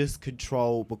need to just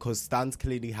control because stans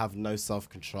clearly have no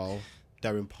self-control.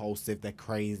 They're impulsive. They're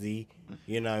crazy.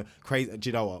 You know, crazy. Do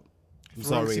you know what? I'm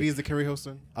sorry. She's the Kerry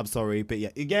Hilson. I'm sorry, but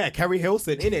yeah, Kerry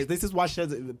Hilson in it. This is why she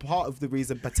hasn't. Part of the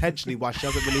reason, potentially, why she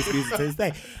hasn't released music to this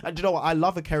day. And you know what? I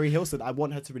love a Kerry Hilson. I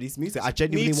want her to release music. I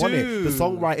genuinely want it. The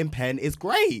songwriting pen is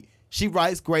great. She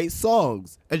writes great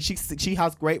songs, and she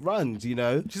has great runs. You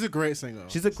know, she's a great singer.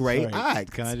 She's a great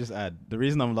act. Can I just add? The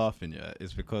reason I'm laughing,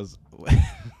 is because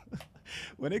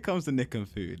when it comes to Nick and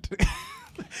food.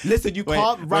 Listen, you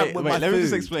can't rant with my food. Let me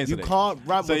just explain You something. can't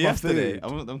rant with my food.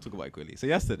 I'm talking about it quickly. So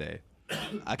yesterday,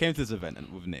 I came to this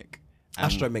event with Nick.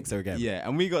 Astro Mixer again. Yeah,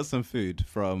 and we got some food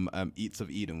from Eats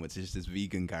of Eden, which is this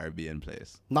vegan Caribbean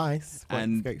place. Nice.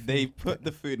 And they put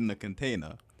the food in a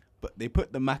container, but they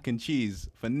put the mac and cheese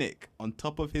for Nick on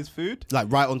top of his food,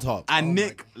 Like right on top. and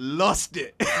Nick lost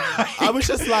it. I was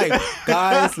just like,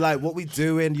 guys, like, what we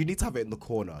doing? You need to have it in the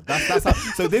corner. That's how.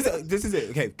 So this is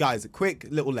it. Okay, guys, a quick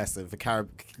little lesson for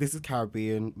This is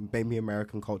Caribbean, maybe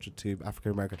American culture too,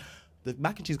 African American. The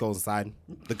mac and cheese go on the side.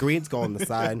 The greens go on the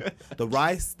side. The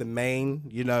rice, the main,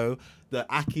 the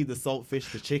ackee, the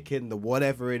saltfish, the chicken, the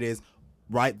whatever it is,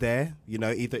 right there,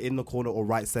 either in the corner or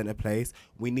right center place.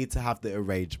 We need to have the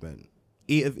arrangement.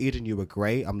 Eat of Eden, you were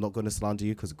great. I'm not going to slander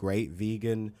you because great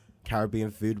vegan Caribbean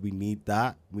food. We need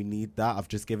that. I've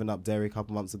just given up dairy a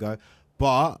couple months ago.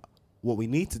 But what we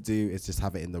need to do is just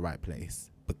have it in the right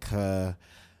place, because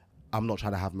I'm not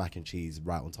trying to have mac and cheese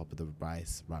right on top of the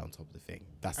rice, right on top of the thing.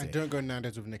 That's it. And don't go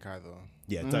Nando's with Nick either.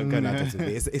 Yeah, don't go Nando's with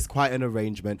me. It's quite an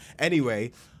arrangement.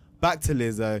 Anyway, back to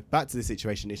Lizzo, back to the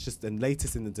situation. It's just the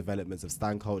latest in the developments of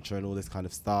stan culture and all this kind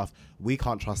of stuff. We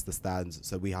can't trust the stands,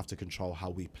 so we have to control how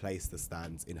we place the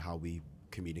stands in how we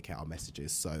communicate our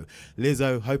messages. So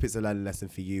Lizzo, hope it's a learning lesson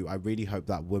for you. I really hope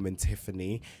that woman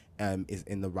Tiffany is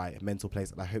in the right mental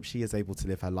place, and I hope she is able to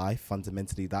live her life.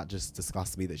 Fundamentally, that just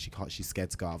disgusts me that she's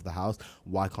scared to go out of the house.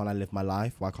 Why can't I live my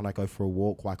life? Why can't I go for a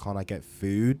walk? Why can't I get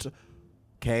food?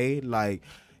 Okay,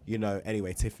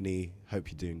 anyway, Tiffany,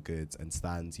 hope you're doing good, and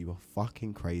Stans, you are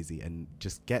fucking crazy, and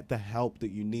just get the help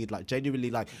that you need. Like,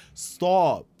 genuinely,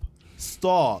 stop.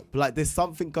 Like, there's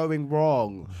something going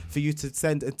wrong for you to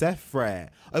send a death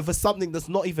threat over something that's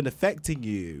not even affecting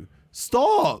you.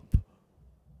 Stop.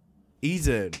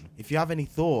 Eden, if you have any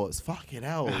thoughts, fucking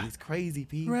hell, these crazy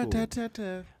people.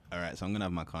 All right, so I'm gonna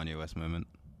have my Kanye West moment.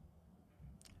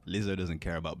 Lizzo doesn't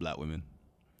care about black women.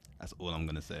 That's all I'm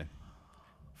gonna say.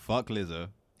 Fuck Lizzo.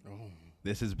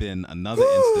 This has been another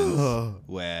instance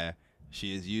where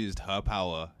she has used her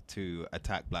power to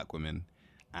attack black women,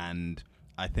 and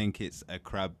I think it's a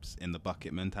crabs in the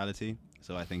bucket mentality.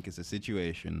 So I think it's a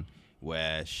situation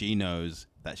where she knows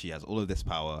that she has all of this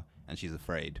power and she's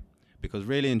afraid. Because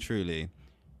really and truly,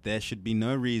 there should be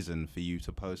no reason for you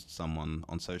to post someone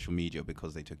on social media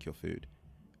because they took your food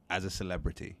as a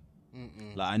celebrity.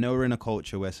 Like, I know we're in a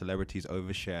culture where celebrities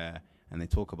overshare and they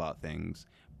talk about things,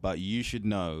 but you should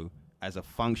know as a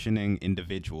functioning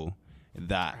individual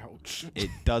that it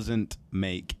doesn't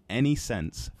make any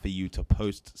sense for you to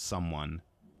post someone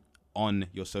on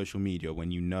your social media when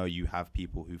you know you have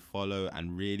people who follow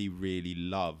and really, really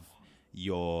love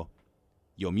your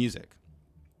music.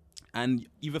 And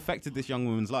you've affected this young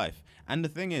woman's life. And the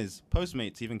thing is,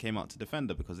 Postmates even came out to defend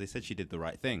her because they said she did the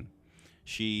right thing.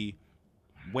 She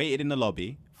waited in the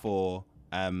lobby for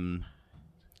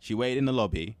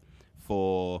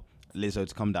Lizzo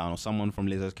to come down, or someone from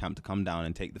Lizzo's camp to come down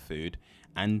and take the food,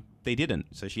 and they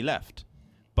didn't, so she left.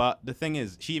 But the thing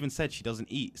is, she even said she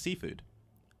doesn't eat seafood,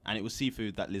 and it was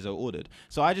seafood that Lizzo ordered.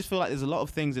 So I just feel like there's a lot of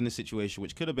things in this situation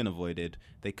which could have been avoided.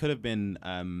 They could have been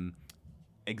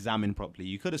examined properly.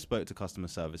 You could have spoke to customer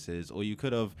services, or you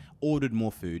could have ordered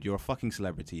more food. You're a fucking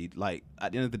celebrity. Like,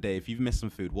 at the end of the day, if you've missed some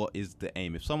food, what is the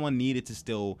aim? If someone needed to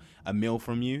steal a meal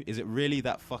from you, is it really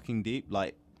that fucking deep?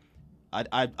 Like,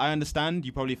 I understand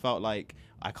you probably felt like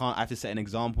I have to set an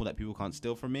example that people can't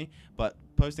steal from me, but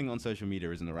posting on social media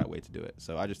isn't the right way to do it.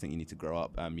 So I just think you need to grow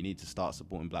up. You need to start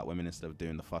supporting black women instead of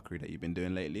doing the fuckery that you've been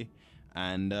doing lately.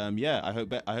 And I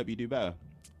hope you do better.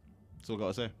 That's all I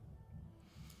gotta say.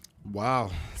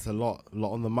 Wow, it's a lot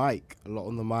on the mic.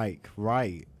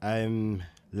 Right.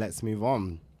 Let's move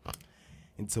on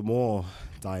into more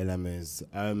dilemmas.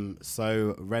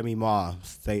 So Remy Ma,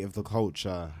 state of the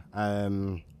culture.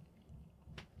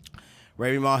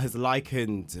 Remy Ma has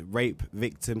likened rape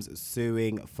victims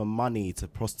suing for money to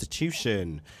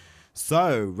prostitution.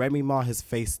 So Remy Ma has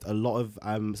faced a lot of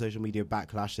social media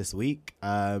backlash this week.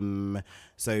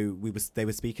 So they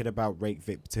were speaking about rape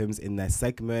victims in their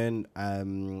segment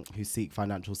who seek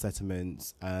financial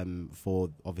settlements for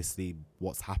obviously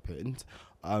what's happened.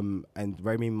 And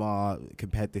Remy Ma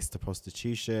compared this to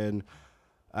prostitution.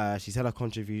 She said her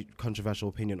controversial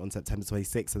opinion on September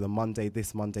 26th, so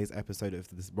this Monday's episode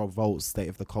of this Revolt State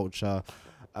of the Culture.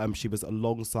 She was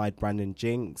alongside Brandon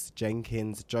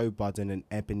Jenkins, Joe Budden, and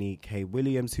Ebony K.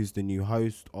 Williams, who's the new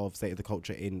host of State of the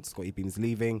Culture in Scotty Beam's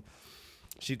Leaving.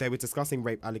 They were discussing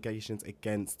rape allegations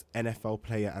against NFL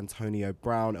player Antonio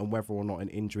Brown and whether or not an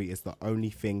injury is the only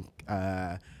thing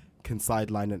can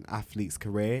sideline an athlete's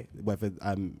career, whether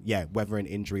an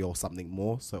injury or something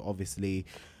more. So obviously,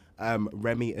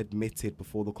 Remy admitted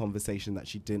before the conversation that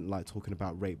she didn't like talking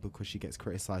about rape because she gets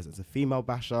criticised as a female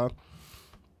basher.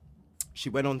 She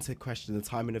went on to question the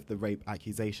timing of the rape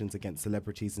accusations against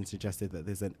celebrities and suggested that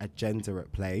there's an agenda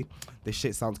at play. This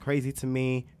shit sounds crazy to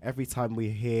me. Every time we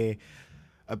hear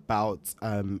about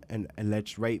an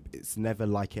alleged rape, it's never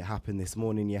like it happened this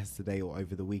morning, yesterday, or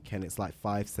over the weekend. It's like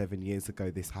 5-7 years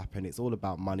ago this happened. It's all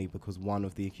about money because one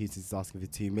of the accused is asking for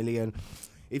 2 million.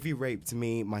 If you raped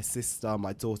me, my sister,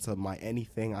 my daughter, my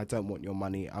anything, I don't want your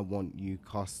money. I want you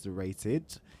castrated.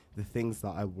 The things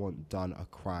that I want done are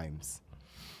crimes.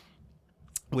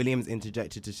 Williams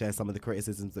interjected to share some of the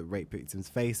criticisms that rape victims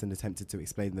face and attempted to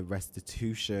explain the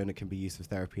restitution. It can be used for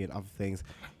therapy and other things.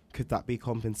 Could that be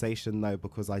compensation though?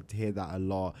 Because I hear that a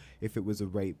lot. If it was a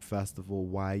rape, first of all,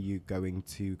 why are you going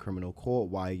to criminal court?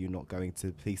 Why are you not going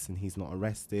to police and he's not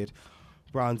arrested?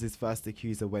 Browns' first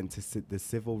accuser went to the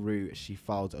civil route. She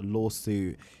filed a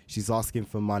lawsuit. She's asking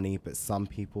for money, but some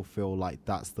people feel like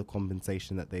that's the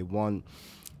compensation that they want.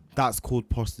 That's called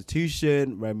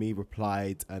prostitution. Remy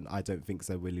replied, and I don't think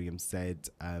so, Williams said,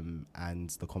 and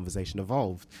the conversation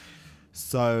evolved.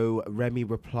 So Remy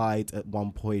replied at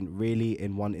one point, really,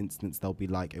 in one instance, they'll be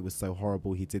like, it was so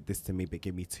horrible, he did this to me, but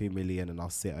give me 2 million and I'll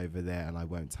sit over there and I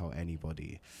won't tell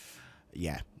anybody.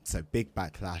 Yeah, so big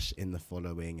backlash in the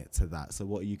following to that. So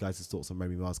what are you guys' thoughts on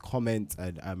Remy Ma's comment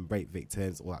and rape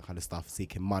victims, all that kind of stuff,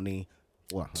 seeking money,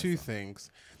 all that kind Two of stuff?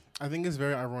 things. I think it's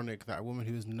very ironic that a woman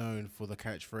who is known for the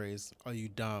catchphrase, "Are you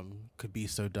dumb?" could be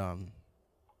so dumb.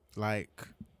 Like,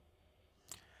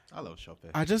 I love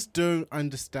shopping. I just don't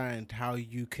understand how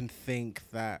you can think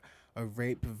that a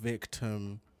rape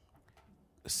victim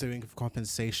suing for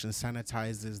compensation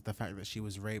sanitizes the fact that she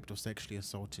was raped or sexually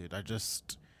assaulted. I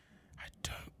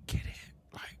don't get it.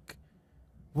 Like,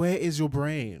 where is your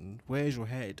brain? Where is your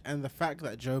head? And the fact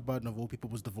that Joe Budden, of all people,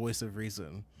 was the voice of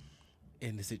reason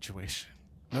in the situation.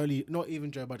 Not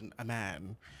even Joe Budden, a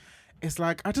man. It's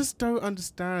like, I just don't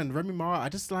understand. Remy Ma, I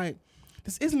just like,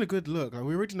 this isn't a good look. Like,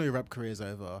 we already know your rap career is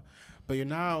over, but you're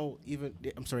now even,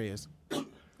 I'm sorry, yes.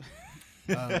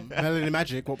 Melody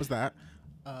Magic, what was that?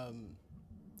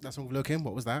 That song with Lil' Kim,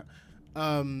 what was that?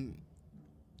 And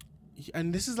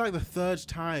this is like the third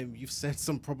time you've said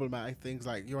some problematic things,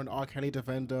 like you're an R. Kelly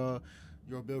defender,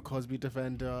 you're a Bill Cosby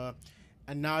defender,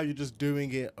 and now you're just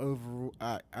doing it over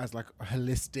as like a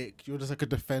holistic. You're just like a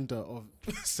defender of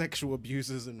sexual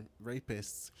abusers and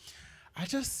rapists. I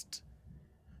just,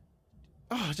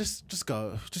 just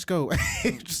go away,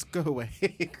 just go away.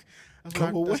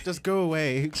 Just go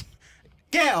away.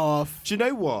 Get off. Do you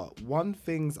know what? One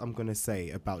thing I'm going to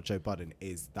say about Joe Budden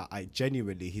is that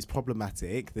he's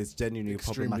problematic. There's genuinely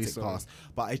Extremely a problematic so. past.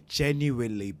 But I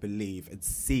genuinely believe and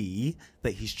see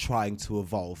that he's trying to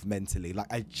evolve mentally. Like,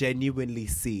 I genuinely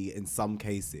see in some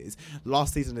cases.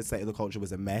 Last season, the State of the Culture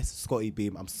was a mess. Scotty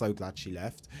Beam, I'm so glad she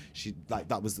left.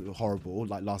 That was horrible,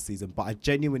 like last season. But I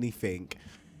genuinely think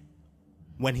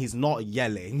when he's not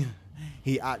yelling,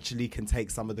 he actually can take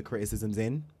some of the criticisms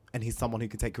in. And he's someone who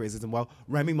can take criticism well.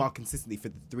 Remy Ma consistently for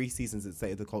the 3 seasons that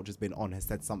State of the Culture's been on has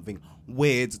said something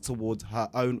weird towards her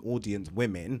own audience,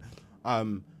 women.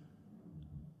 And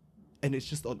it's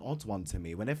just an odd one to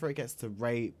me. Whenever it gets to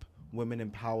rape, women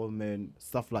empowerment,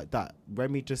 stuff like that,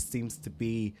 Remy just seems to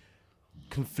be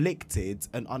conflicted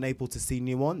and unable to see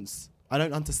nuance. I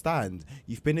don't understand.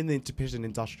 You've been in the prison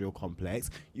industrial complex.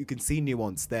 You can see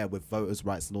nuance there with voters'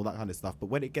 rights and all that kind of stuff. But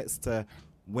when it gets to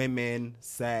women,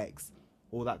 sex,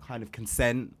 all that kind of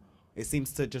consent, it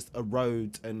seems to just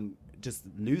erode and just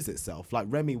lose itself. Like,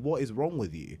 Remy, what is wrong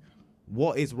with you?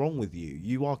 What is wrong with you?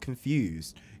 You are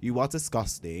confused. You are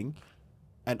disgusting.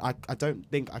 And I don't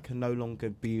think I can no longer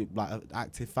be like an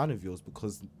active fan of yours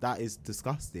because that is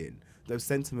disgusting. Those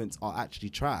sentiments are actually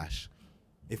trash.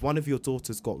 If one of your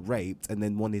daughters got raped and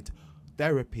then wanted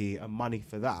therapy and money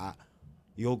for that,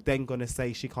 you're then going to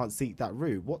say she can't seek that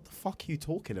route. What the fuck are you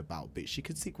talking about, bitch? She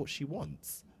could seek what she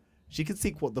wants. She can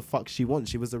seek what the fuck she wants.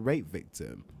 She was a rape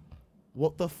victim.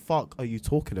 What the fuck are you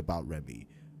talking about, Remy?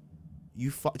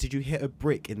 Did you hit a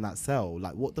brick in that cell?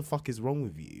 Like, what the fuck is wrong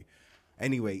with you?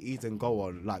 Anyway, Eden, go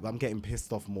on. Like, I'm getting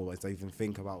pissed off more as I even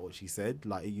think about what she said.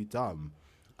 Like, are you dumb?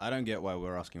 I don't get why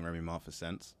we're asking Remy Ma for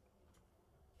cents.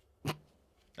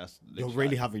 That's You're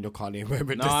really having your Kanye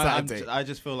moment No, this I Saturday.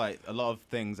 just feel like a lot of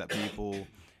things that people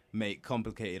make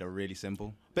complicated are really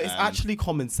simple. But it's actually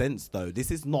common sense, though.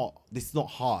 This is not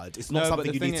hard. It's not No, but something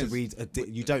the you thing need to is- read.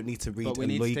 You don't need to read But we a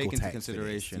need to legal take into text for this.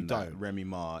 consideration You that don't. Remy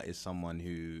Ma is someone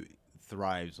who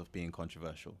thrives of being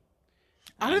controversial.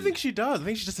 I don't think she does. I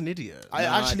think she's just an idiot. I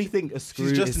actually think a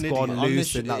screw just is an gone idiot. On this loose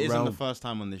sh- in that it isn't the realm. first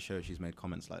time on this show she's made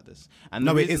comments like this. And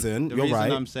No, the it isn't. The You're reason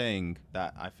right. I'm saying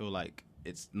that I feel like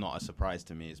it's not a surprise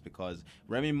to me is because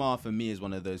Remy Ma for me is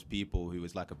one of those people who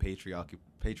is like a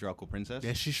patriarchal princess.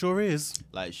 Yeah, she sure is.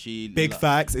 Like she Big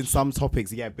facts in some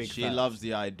topics. Yeah, big she facts. loves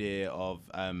the idea of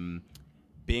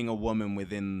being a woman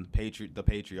within the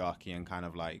patriarchy and kind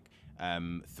of like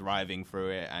thriving through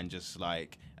it, and just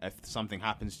like if something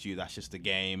happens to you, that's just a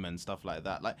game and stuff like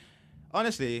that. Like,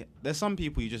 honestly, there's some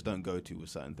people you just don't go to with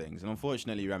certain things, and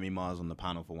unfortunately, Remy Ma's on the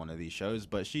panel for one of these shows,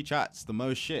 but she chats the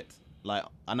most shit. Like,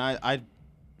 and I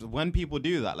when people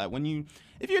do that, like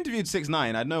if you interviewed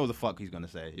 6ix9ine, I'd know what the fuck he's gonna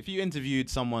say. If you interviewed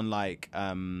someone like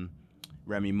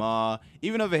Remy Ma,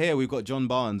 even over here, we've got John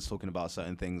Barnes talking about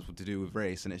certain things to do with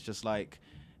race, and it's just like,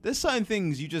 there's certain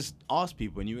things you just ask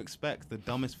people and you expect the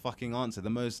dumbest fucking answer, the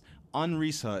most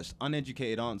unresearched,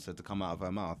 uneducated answer to come out of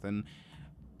her mouth. And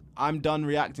I'm done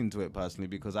reacting to it personally,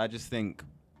 because I just think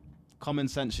common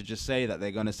sense should just say that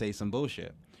they're going to say some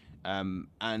bullshit.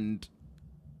 And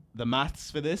the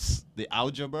maths for this, the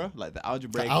algebra, like the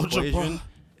algebraic equation,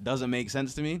 it doesn't make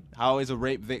sense to me. How is a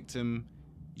rape victim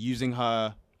using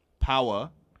her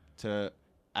power to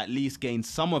at least gain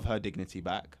some of her dignity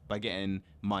back by getting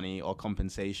money or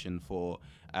compensation for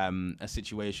a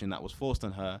situation that was forced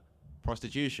on her,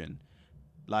 prostitution?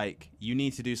 Like, you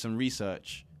need to do some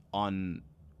research on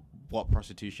what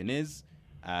prostitution is.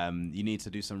 You need to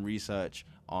do some research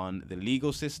on the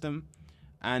legal system.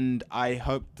 And I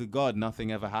hope to God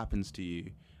nothing ever happens to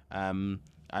you.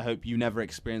 I hope you never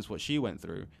experience what she went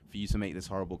through for you to make this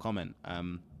horrible comment.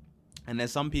 And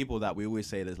there's some people that we always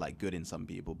say there's like good in some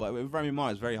people, but with Remy Ma,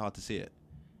 it's very hard to see it.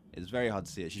 It's very hard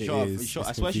to see it.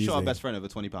 I swear she shot her best friend over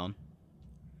 £20.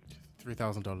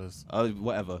 $3,000. Oh,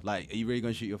 whatever. Like, are you really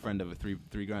gonna shoot your friend over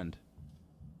three grand?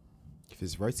 If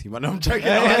it's Rosie money, I'm joking.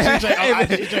 I'm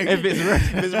actually joking. If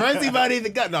it's Rosie money, the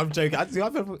gun. No, I'm joking. Do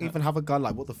I even have a gun?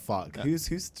 Like, what the fuck? Yeah.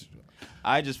 Who's?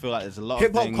 I just feel like there's a lot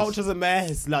Hip of hop things. culture's a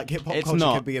mess. Like, hip hop It's culture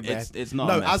not. can be a mess. It's not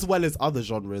No, a mess. as well as other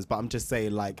genres. But I'm just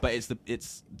saying, like. But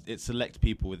it's select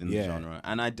people within the genre,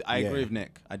 and I agree with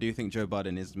Nick. I do think Joe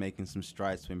Budden is making some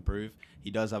strides to improve. He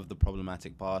does have the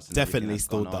problematic past. And Definitely that's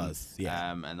still gone on. does.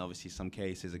 Yeah. And obviously some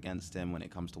cases against him when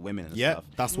it comes to women and Yeah, stuff.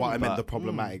 that's what I meant. But- The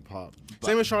problematic part.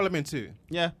 Same with Charlemagne too.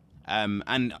 Yeah.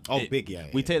 And big, yeah.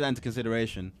 We take that into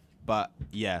consideration, but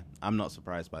yeah, I'm not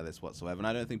surprised by this whatsoever, and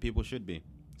I don't think people should be.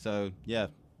 So yeah,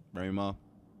 Remy Ma,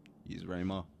 use Remy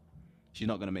Ma. She's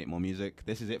not gonna make more music.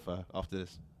 This is it for her after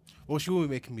this. Well, she will be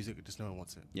making music, just no one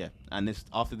wants it. Yeah, and this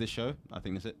after this show, I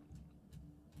think that's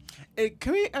it.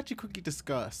 Can we actually quickly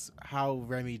discuss how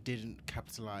Remy didn't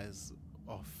capitalize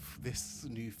off this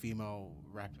new female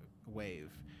rap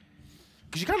wave?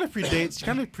 Because she kind of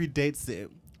predates it.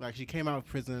 Like, she came out of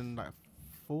prison like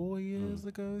 4 years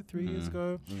ago, 3 years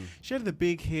ago. She had the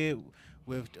big hit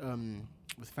with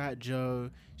Fat Joe.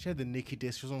 She had the Nicki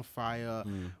diss. She was on fire.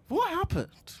 What happened?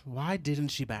 Why didn't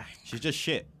she bang? She's just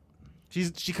shit.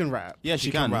 She can rap. Yeah,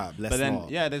 she can rap. But then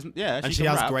not. and she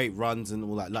can has rap. great runs and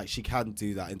all that. Like, she can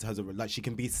do that in terms of, like, she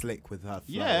can be slick with her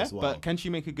flow as well. but can she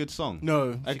make a good song?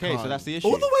 No. she Okay, so can't. that's the issue.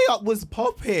 All the Way Up was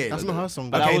popping. That's not her song.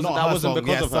 But though. that wasn't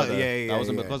because of her. Though. Yeah, that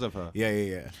wasn't because of her.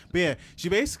 Yeah. But yeah, she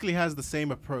basically has the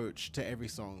same approach to every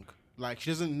song. Like,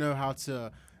 she doesn't know how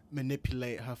to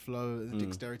manipulate her flow and the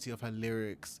dexterity of her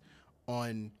lyrics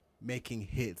on making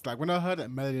hits. Like, when I heard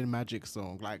that Melody Magic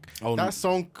song, like, that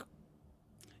song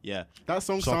Yeah. That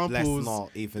song So samples. let's not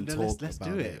even talk let's about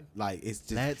do it. Like, it's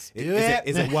just. Let's do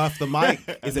Is it worth the mic?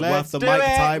 Is it worth Let's the do mic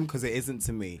it. time? Because it isn't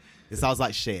to me. It sounds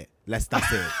like shit. That's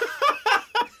it.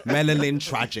 Melanin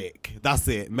Tragic. That's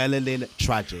it. Melanin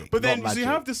Tragic. But then not so you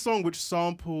magic. have this song which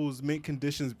samples Mint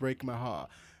Conditions Break My Heart.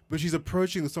 But she's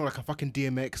approaching the song like a fucking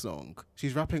DMX song.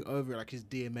 She's rapping over it like she's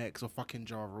DMX or fucking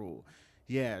Ja Rule.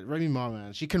 Yeah, Remy Ma,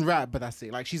 man. She can rap, but that's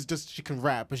it. Like, she can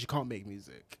rap, but she can't make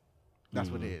music. That's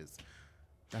what it is.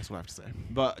 That's what I have to say.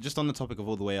 But just on the topic of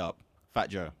All the Way Up, Fat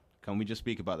Joe, can we just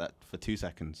speak about that for 2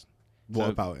 seconds? What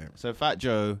about it? So Fat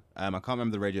Joe, I can't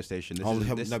remember the radio station.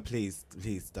 No, please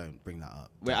don't bring that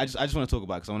up. Wait, I just want to talk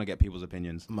about it because I want to get people's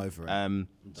opinions. I'm over it.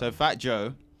 So Fat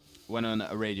Joe went on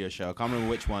a radio show. I can't remember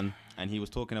which one, and he was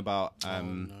talking about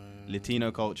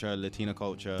Latino culture.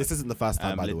 This isn't the first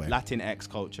time, by the way. Latinx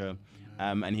culture.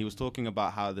 And he was talking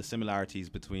about how the similarities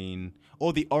between,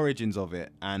 or the origins of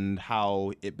it, and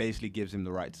how it basically gives him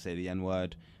the right to say the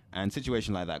N-word and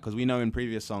situation like that. Because we know in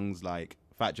previous songs, like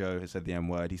Fat Joe has said the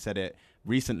N-word. He said it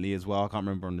recently as well. I can't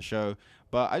remember on the show.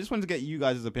 But I just wanted to get you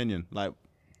guys' opinion. Like,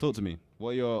 talk to me.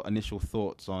 What are your initial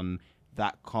thoughts on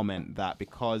that comment, that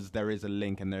because there is a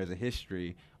link and there is a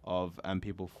history of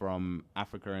people from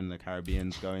Africa and the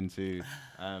Caribbeans going to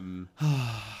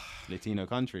Latino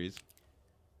countries,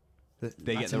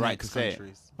 they get the right to say it.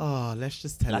 Oh, let's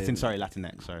just tell him.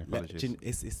 Latinx, sorry,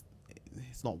 apologies.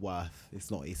 it's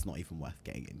not even worth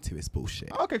getting into. It's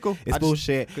bullshit. Okay, cool. It's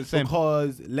bullshit same.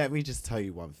 because let me just tell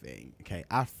you one thing, okay?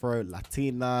 Afro,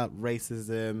 Latina,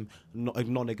 racism,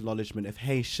 non-acknowledgement of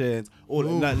Haitians.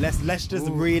 Let's just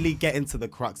really get into the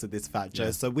crux of this Fat Joe.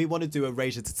 Yeah. So we want to do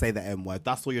erasure to say the N-word.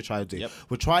 That's all you're trying to do. Yep.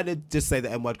 We're trying to just say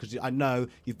the N-word because I know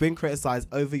you've been criticised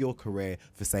over your career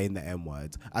for saying the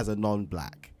N-word as a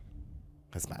non-black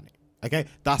Hispanic. Okay,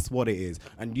 that's what it is.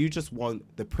 And you just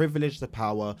want the privilege, the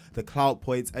power, the clout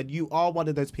points. And you are one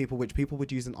of those people which people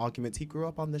would use in arguments. He grew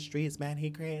up on the streets, man.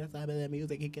 He created some of the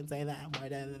music. He can say that.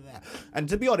 And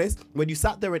to be honest, when you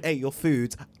sat there and ate your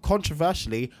food,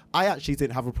 controversially, I actually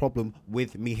didn't have a problem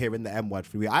with me hearing the M-word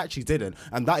from you. I actually didn't.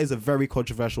 And that is a very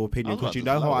controversial opinion because you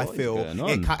know how I feel.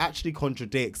 It actually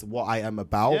contradicts what I am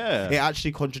about. Yeah. It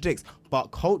actually contradicts. But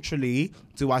culturally,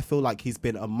 do I feel like he's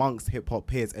been amongst hip-hop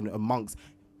peers and amongst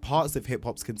parts of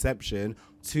hip-hop's conception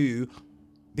to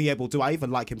be able, do I even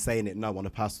like him saying it? No, on a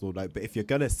personal note. But if you're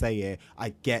going to say it, I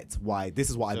get why. This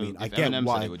is what I mean. I get Eminem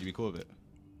why. said it, would you be cool with it?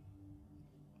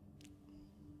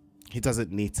 He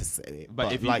doesn't need to say it.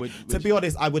 But if he like, would to be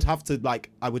honest, I would have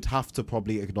to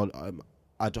probably acknowledge,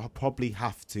 I'd probably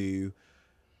have to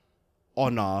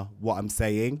honor what I'm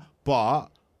saying, but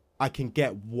I can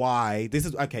get why this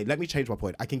is okay. Let me change my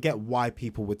point. I can get why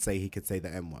people would say he could say the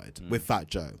N-word with Fat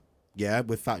Joe. Yeah,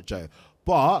 with Fat Joe.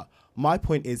 But my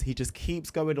point is he just keeps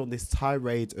going on this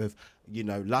tirade of, you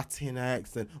know,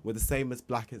 Latinx and we're the same as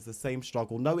black. It's the same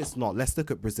struggle. No, it's not. Let's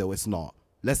look at Brazil. It's not.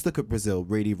 Let's look at Brazil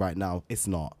really right now. It's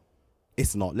not.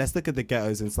 It's not. Let's look at the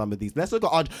ghettos in some of these. Let's look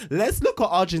at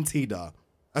Argentina.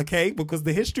 Okay, because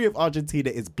the history of Argentina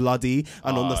is bloody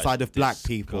and on the side of black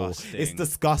people. It's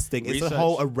disgusting. It's a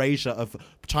whole erasure of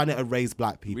trying to erase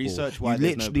black people. Research why you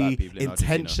there's no literally black people in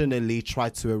intentionally try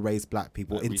to erase black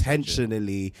people,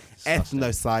 intentionally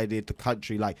ethnocided the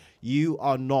country. Like, you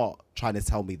are not trying to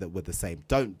tell me that we're the same.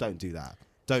 Don't do that.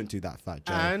 Don't do that, Fat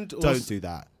Joe. And don't do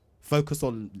that. Focus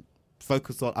on.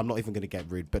 I'm not even going to get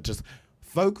rude, but just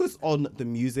focus on the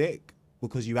music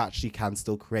because you actually can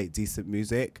still create decent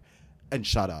music. And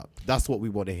shut up. That's what we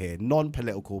want to hear.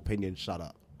 Non-political opinion, shut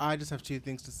up. I just have two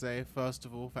things to say. First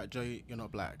of all, Fat Joe, you're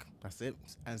not black. That's it.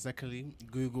 And secondly,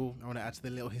 Google, I want to add to the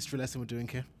little history lesson we're doing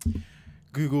here.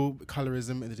 Google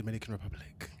colorism in the Dominican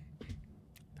Republic.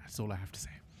 That's all I have to say.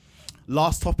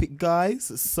 Last topic,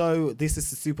 guys. So this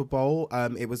is the Super Bowl.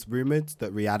 It was rumored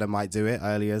that Rihanna might do it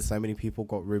earlier. So many people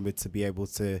got rumored to be able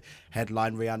to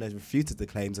headline. Rihanna refuted the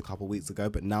claims a couple of weeks ago,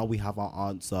 but now we have our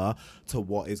answer to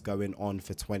what is going on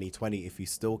for 2020. If you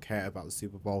still care about the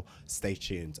Super Bowl, stay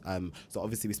tuned. So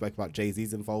obviously we spoke about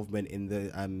Jay-Z's involvement in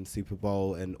the Super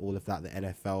Bowl and all of that, the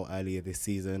NFL earlier this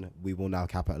season. We will now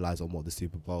capitalize on what the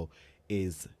Super Bowl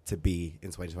is to be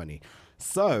in 2020.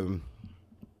 So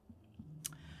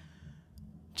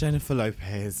Jennifer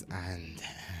Lopez and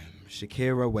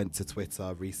Shakira went to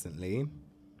Twitter recently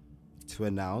to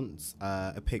announce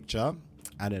a picture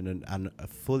and a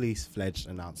fully fledged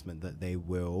announcement that they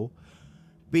will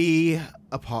be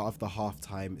a part of the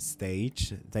halftime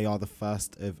stage. They are the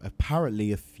first of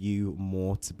apparently a few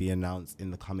more to be announced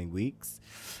in the coming weeks.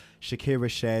 Shakira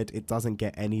shared, "It doesn't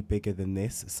get any bigger than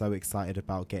this. So excited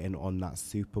about getting on that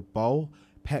Super Bowl."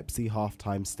 Pepsi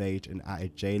halftime stage and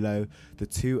added J-Lo. The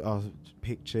two are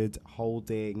pictured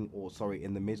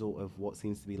in the middle of what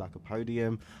seems to be like a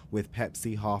podium with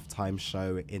Pepsi halftime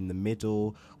show in the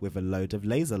middle with a load of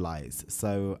laser lights.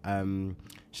 So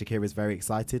Shakira is very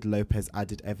excited. Lopez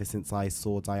added, "Ever since I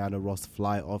saw Diana Ross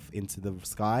fly off into the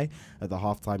sky at the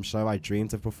halftime show, I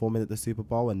dreamed of performing at the Super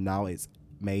Bowl, and now it's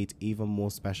made even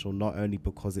more special, not only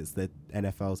because it's the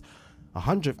NFL's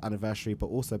 100th anniversary, but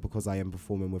also because I am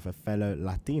performing with a fellow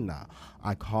Latina.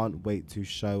 I can't wait to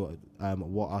show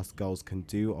what us girls can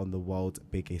do on the world's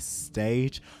biggest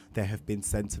stage." There have been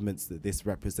sentiments that this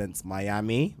represents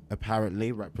Miami,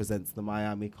 apparently represents the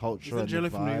Miami culture. Isn't J-Lo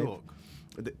from New York?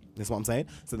 That's what I'm saying.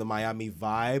 So the Miami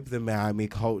vibe, the Miami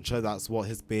culture, that's what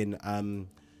has been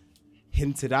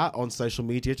hinted at on social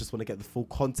media. Just want to get the full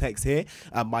context here.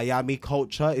 Miami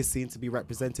culture is seen to be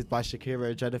represented by Shakira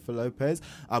and Jennifer Lopez.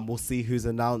 We'll see who's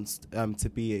announced to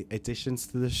be additions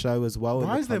to the show as well.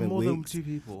 Why in is the there more than weeks. two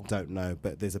people? Don't know,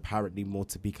 but there's apparently more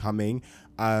to be coming.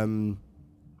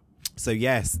 So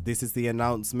yes, this is the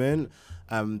announcement.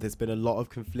 There's been a lot of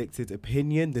conflicted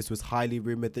opinion. This was highly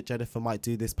rumored that Jennifer might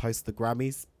do this post the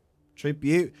Grammys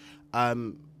tribute,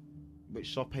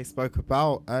 which Shoppe spoke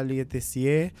about earlier this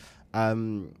year.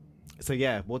 So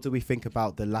yeah, what do we think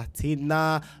about the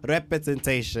Latina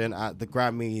representation at the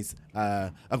Grammys,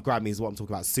 what I'm talking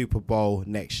about, Super Bowl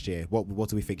next year? What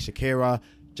do we think? Shakira,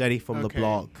 Jenny from the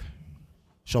block.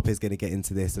 Shoppe's going to get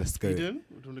into this. Let's go. You didn't?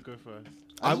 Or do you want to go first?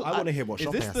 I want to hear what Is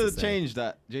Shoppe this has the to say. change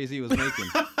that Jay-Z was making?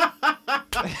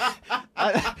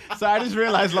 So I just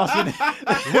realized last minute.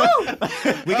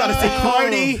 We got to see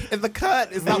Cardi in the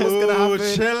cut. Is that what's going to happen?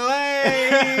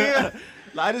 Chile.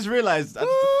 Like, I just realized.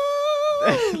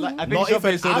 I think Not Shoppe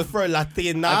even saw the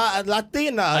Afro-Latina,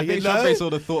 Latina, I you think know? Shoppe saw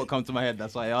the thought come to my head.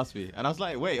 That's why he asked me, and I was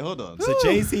like, "Wait, hold on." So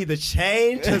Jay-Z, the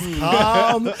change has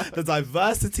come. The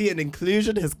diversity and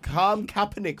inclusion has come.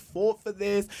 Kaepernick fought for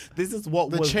this. This is what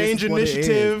The was, change this is what it is,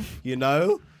 initiative. you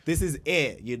know? This is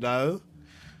it, you know?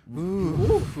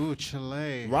 Ooh,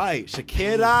 Chile. Right.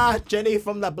 Shakira, Jenny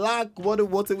from the Block. What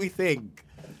do we think?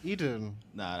 Eden.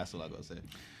 Nah, that's all I gotta say.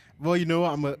 Well, you know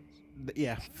what?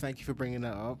 Yeah, thank you for bringing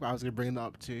that up. I was going to bring that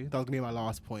up too. That was going to be my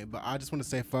last point. But I just want to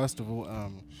say, first of all,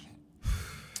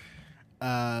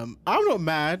 I'm not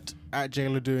mad at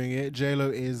J-Lo doing it.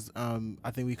 J-Lo is,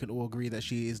 I think we can all agree that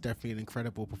she is definitely an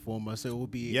incredible performer. So it will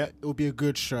be a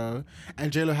good show.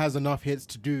 And J-Lo has enough hits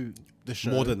to do the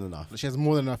show. More than enough. She has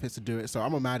more than enough hits to do it. So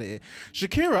I'm not mad at it.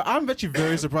 Shakira, I'm actually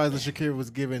very surprised that Shakira was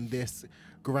given this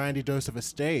grandy dose of a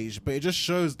stage, but it just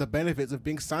shows the benefits of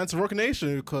being signed to Rock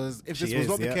Nation, because if this was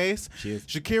not the case,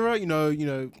 Shakira, you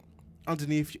know,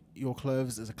 underneath your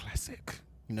clothes is a classic.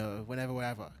 You know,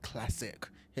 wherever, classic.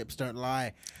 Hips don't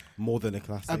lie. More than a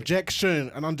classic. Objection,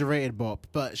 an underrated bop.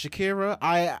 But Shakira,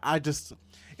 I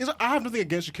have nothing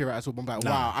against Shakira at all. But I'm like,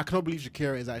 wow, I cannot believe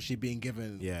Shakira is actually being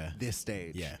given this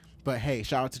stage. Yeah. But hey,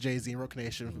 shout out to Jay-Z and Rock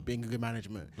Nation for being a good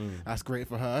management. That's great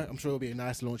for her. I'm sure it'll be a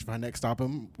nice launch for her next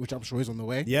album, which I'm sure is on the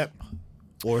way. Yep.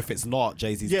 Or if it's not,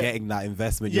 Jay-Z's getting that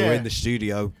investment. You're in the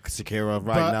studio, Shakira,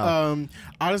 now.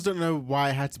 I just don't know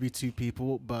why it had to be two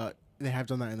people, but they have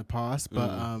done that in the past.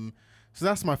 But so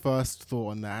that's my first thought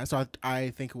on that. So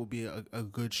I think it will be a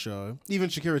good show. Even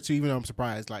Shakira too, even though I'm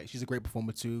surprised. Like, she's a great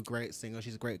performer too, great singer.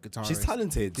 She's a great guitarist. She's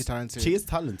talented. She is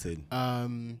talented.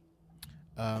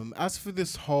 As for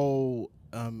this whole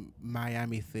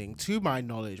Miami thing, to my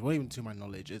knowledge, well, even to my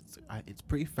knowledge, it's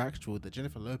pretty factual that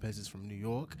Jennifer Lopez is from New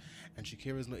York and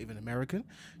Shakira is not even American.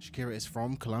 Shakira is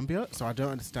from Colombia, so I don't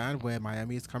understand where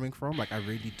Miami is coming from. Like, I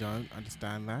really don't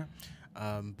understand that.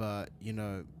 But, you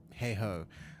know, hey ho.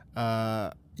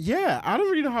 Yeah, I don't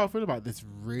really know how I feel about this,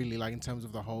 really, like, in terms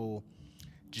of the whole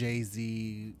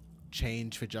Jay-Z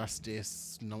change for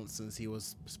justice nonsense he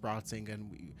was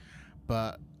sprouting,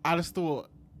 but I just thought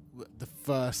the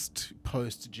first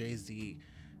post Jay-Z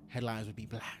headlines would be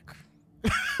black.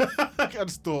 I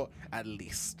just thought, at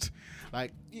least,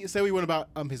 like, say we went about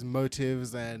his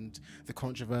motives and the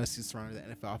controversies surrounding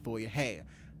the NFL. I thought, hey,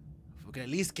 we can at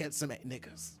least get some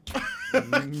niggas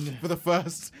for the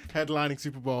first headlining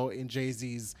Super Bowl in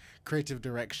Jay-Z's creative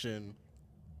direction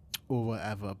or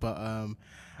whatever. But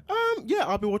yeah,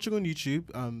 I'll be watching on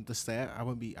YouTube the set. I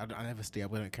never stay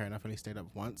up. I don't care enough. I only stayed up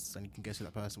once, and you can guess who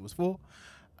that person was for.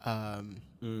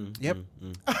 Yep.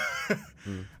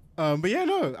 But yeah,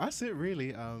 no, that's it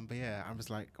really. But yeah, I'm just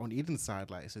like, on Eden's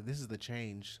side, like, so this is the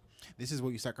change. This is what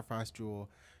you sacrificed your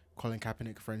Colin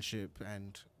Kaepernick friendship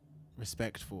and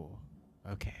respect for.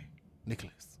 Okay,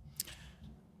 Nicholas.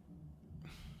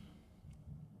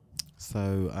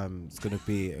 So it's going to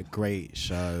be a great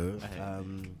show.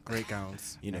 Great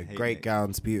gowns. You know, great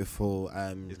gowns, beautiful.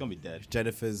 He's going to be dead.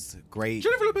 Jennifer's great.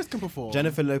 Jennifer Lopez can perform.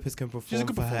 She's a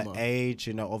good for performer. Her age.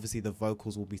 You know, obviously the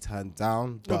vocals will be turned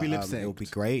down, but it'll be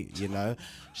great. You know,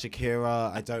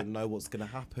 Shakira, I don't know what's going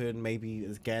to happen. Maybe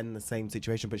again the same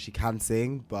situation, but she can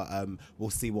sing. But we'll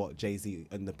see what Jay-Z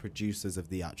and the producers of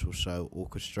the actual show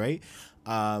orchestrate.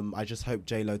 I just hope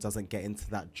J-Lo doesn't get into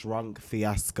that drunk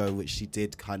fiasco which she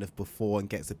did kind of before and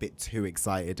gets a bit too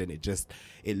excited, and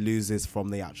it loses from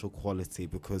the actual quality,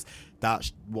 because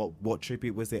that what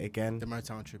tribute was it again? The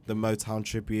Motown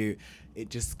tribute. It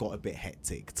just got a bit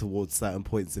hectic towards certain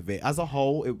points of it. As a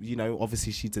whole, you know,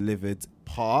 obviously she delivered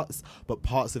parts, but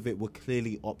parts of it were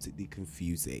clearly optically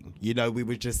confusing. You know, we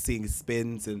were just seeing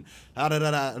spins and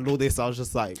and all this. I was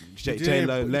just like,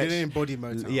 J-Lo, you didn't embody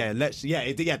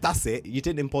Motown. That's it. You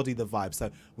didn't embody the vibe.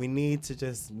 So we need to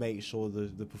just make sure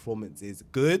the performance is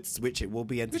good, which it will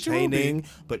be entertaining,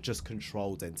 but just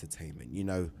controlled entertainment. You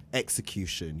know,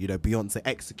 execution. You know, Beyonce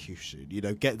execution. You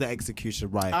know, get the execution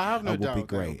right. I have no doubt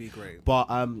that will be great. But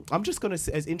I'm just gonna.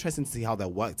 It's interesting to see how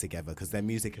they'll work together, because their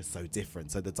music is so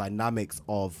different. So the dynamics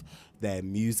of their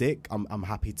music, I'm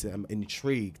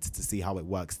intrigued to see how it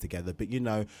works together. But you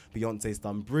know, Beyonce's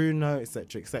done Bruno,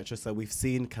 etc., etc. So we've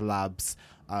seen collabs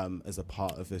as a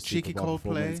part of a Cheeky Super Bowl Coldplay,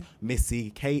 performance. Missy,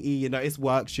 Katie, you know, it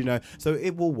works. You know, so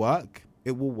it will work.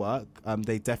 It will work.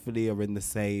 They definitely are in the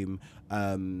same.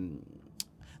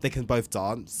 they can both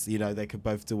dance, you know, they can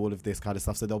both do all of this kind of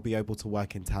stuff, so they'll be able to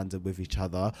work in tandem with each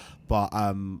other. But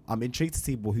I'm intrigued to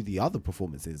see who the other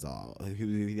performances are,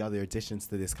 who the other additions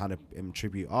to this kind of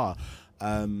tribute are.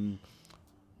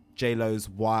 J-Lo's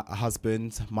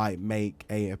husband might make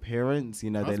a appearance,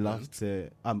 you know. They love to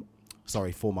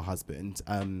former husband,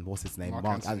 what's his name,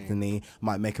 Mark Anthony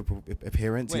might make a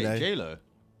appearance. Wait, you know, J-Lo,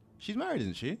 she's married,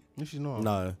 isn't she? No, she's not.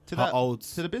 no, To her that old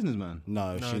to the businessman.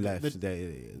 no, No, she left.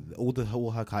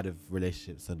 All her kind of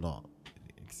relationships are not.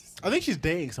 I think she's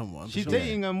dating someone. She's but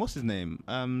dating what's his name?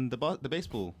 The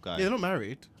baseball guy. Yeah, they're not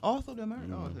married. Oh, I thought they were married.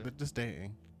 Oh, okay. But just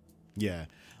dating. Yeah.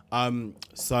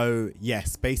 So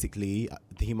yes, basically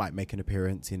he might make an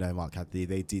appearance, you know, Mark Anthony.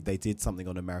 They did something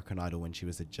on American Idol when she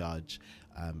was a judge.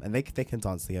 And they can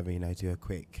dance together, you know, do a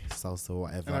quick salsa or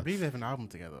whatever. And I believe they have an album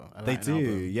together. They do,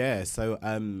 yeah. So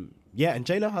yeah, and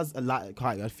J-Lo has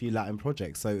quite a few Latin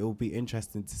projects, so it will be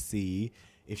interesting to see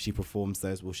if she performs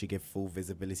those. Will she give full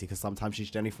visibility? Because sometimes she's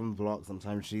Jenny from the Block,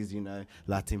 sometimes she's, you know,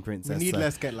 Latin princess. We need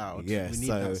Let's Get Loud. Yeah, we need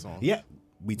so that song. yeah,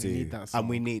 we do, need that song. and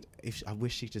we need. I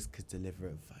wish she just could deliver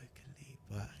it vocally,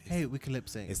 but Hey, we can lip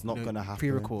sync. it's not gonna happen.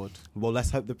 Pre-record. Well, let's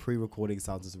hope the pre-recording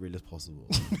sounds as real as possible,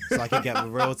 so I can get the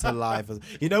real to live.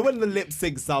 You know, when the lip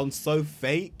sync sounds so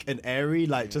fake and airy,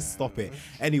 like just stop it.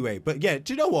 Anyway, but yeah,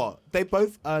 do you know what? They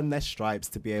both earn their stripes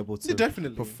to be able to Yeah,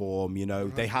 definitely. perform. You know,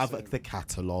 they have 100%. the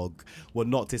catalog. We're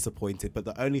not disappointed, but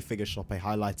the only figure Shoppe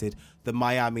highlighted the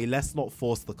Miami. Let's not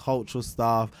force the cultural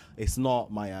stuff. It's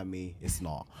not Miami. It's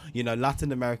not. You know,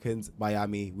 Latin Americans,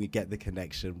 Miami. We get the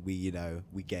connection. We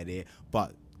get it,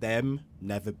 but them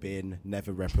never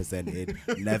represented,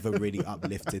 never really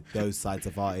uplifted those sides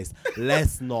of artists.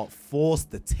 Let's not force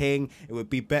the ting. It would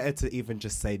be better to even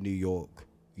just say New York.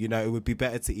 You know, it would be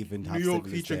better to even have New York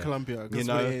singles featuring there. Columbia. You That's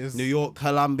know, what it is. New York,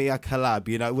 Columbia collab.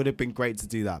 You know, it would have been great to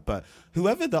do that. But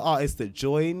whoever the artists that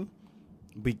join,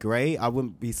 be great. I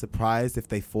wouldn't be surprised if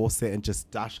they force it and just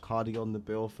dash Cardi on the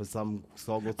bill for some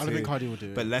song or two. I don't think Cardi will do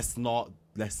it. But let's not.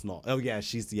 Oh yeah,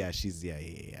 she's yeah.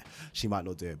 She might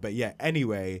not do it. But yeah,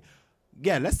 anyway,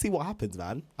 yeah, let's see what happens,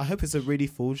 man. I hope it's a really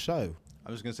full show.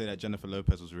 I was gonna say that Jennifer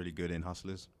Lopez was really good in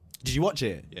Hustlers. Did you watch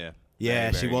it? Yeah.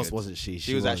 Yeah, Very, she very was, good. wasn't she?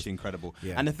 She was actually incredible.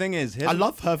 Yeah. And the thing is, I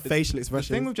love her facial the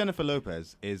expression. thing with Jennifer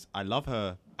Lopez is I love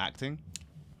her acting,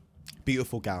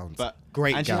 Beautiful gowns, but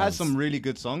great and gowns. she has some really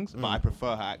good songs, but I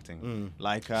prefer her acting.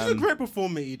 Like, She's a great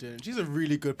performer, Eden. She's a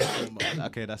really good performer.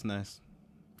 okay, that's nice.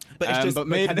 But it's just but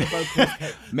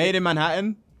Made in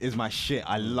Manhattan is my shit.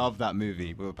 I love that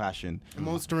movie with a passion.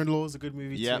 Monster-in-Law is a good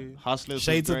movie Yeah, too. Hustlers.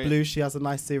 Shades was of great. Blue. She has a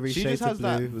nice series. She Shades just has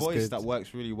of Blue that was voice good. that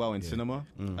works really well in cinema.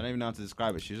 I don't even know how to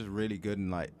describe it. She's just really good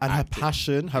in like And her acting.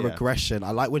 passion, her Yeah. aggression.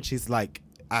 I like when she's like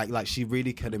she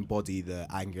really can embody the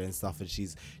anger and stuff. And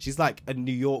she's like a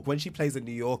New York. When she plays a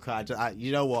New Yorker,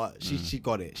 you know what? She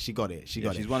got it. She got it.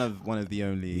 Yeah, she's one of the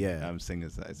only Yeah.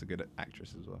 singers that is a good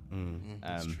actress as well.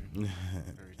 That's true.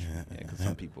 Very true. Yeah, because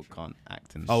some people can't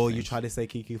act in. Oh, you things. try to say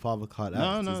Kiki Farmer can't No,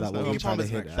 act? no, Is that's that what not- you're trying to Farmer's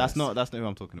hit an at? That's not who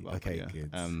I'm talking about. Okay, but good.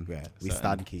 Yeah. Yeah, we certain-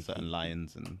 stand Kiki. Certain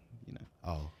lions and you know.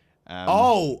 Oh.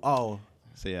 Um,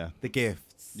 So yeah. The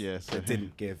gifts. Yeah, so- That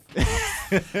didn't give.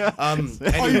 Oh, you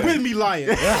Anyway. with me lying?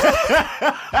 Don't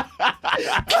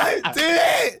do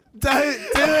it! Don't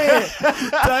do it!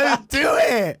 Don't do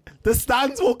it! The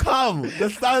stands will come. The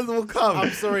stands will come.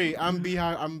 I'm sorry. I'm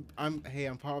Beehive. I'm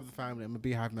part of the family. I'm a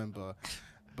Beehive member.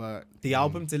 But The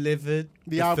album delivered.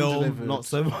 The album film, delivered. not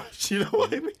so much. You know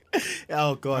what I mean?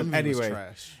 Oh that god. movie was Anyway.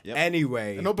 trash. Yep.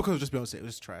 Anyway. And not because of just Beyonce. It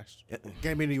was trash.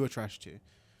 Game Me, you were trash too.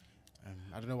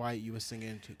 I don't know why you were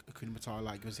singing to Hakuna Matata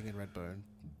like you were singing Redbone.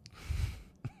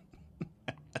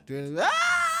 Doing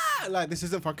like this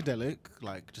isn't funkadelic.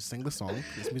 Like just sing the song.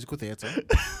 It's musical theater.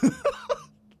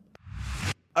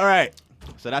 All right.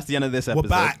 So that's the end of this episode. We're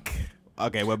back.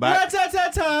 Okay, we're back.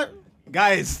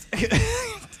 Guys.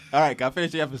 All right, can I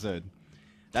finish the episode?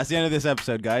 That's the end of this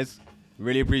episode, guys.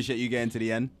 Really appreciate you getting to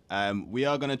the end. We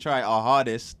are going to try our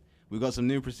hardest. We've got some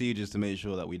new procedures to make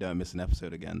sure that we don't miss an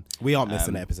episode again. We aren't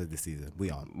missing an episode this season.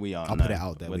 We aren't. We are. I'll put it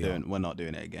out there. We're not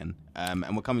doing it again.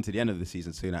 And we're coming to the end of the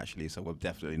season soon, actually. So we're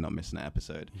definitely not missing an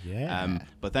episode. Yeah.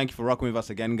 But thank you for rocking with us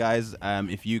again, guys.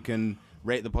 If you can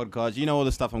rate the podcast, you know all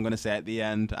the stuff I'm going to say at the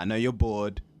end. I know you're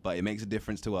bored, but it makes a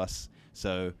difference to us.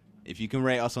 So if you can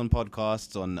rate us on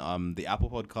podcasts on the Apple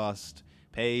Podcast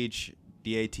page,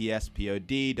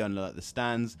 DATSPOD, don't let the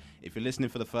stands. If you're listening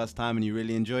for the first time and you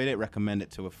really enjoyed it, recommend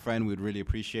it to a friend. We'd really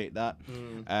appreciate that.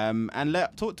 And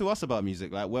talk to us about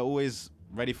music. Like, we're always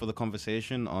ready for the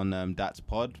conversation on That's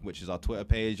Pod, which is our Twitter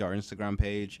page, our Instagram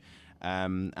page,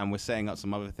 and we're setting up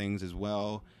some other things as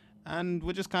well. And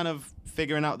we're just kind of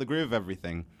figuring out the groove of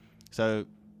everything. So,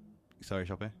 sorry,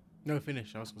 Shoppe. No,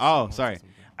 finish. Oh, sorry.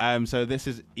 So this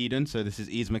is Eden. So this is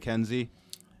Ease McKenzie.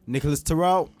 Nicholas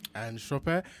Terrell. And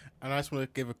Chopin. And I just want to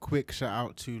give a quick shout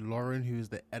out to Lauren, who is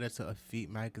the editor of Feet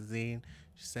magazine.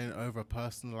 She sent over a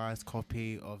personalized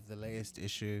copy of the latest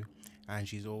issue, and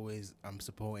she's always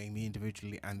supporting me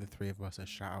individually and the three of us. A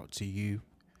shout out to you.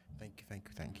 Thank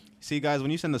you. See, guys,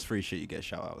 when you send us free shit, you get a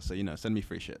shout out. So, send me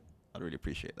free shit. I'd really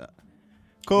appreciate that. We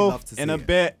Cool. love to In see a it.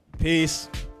 bit. Peace.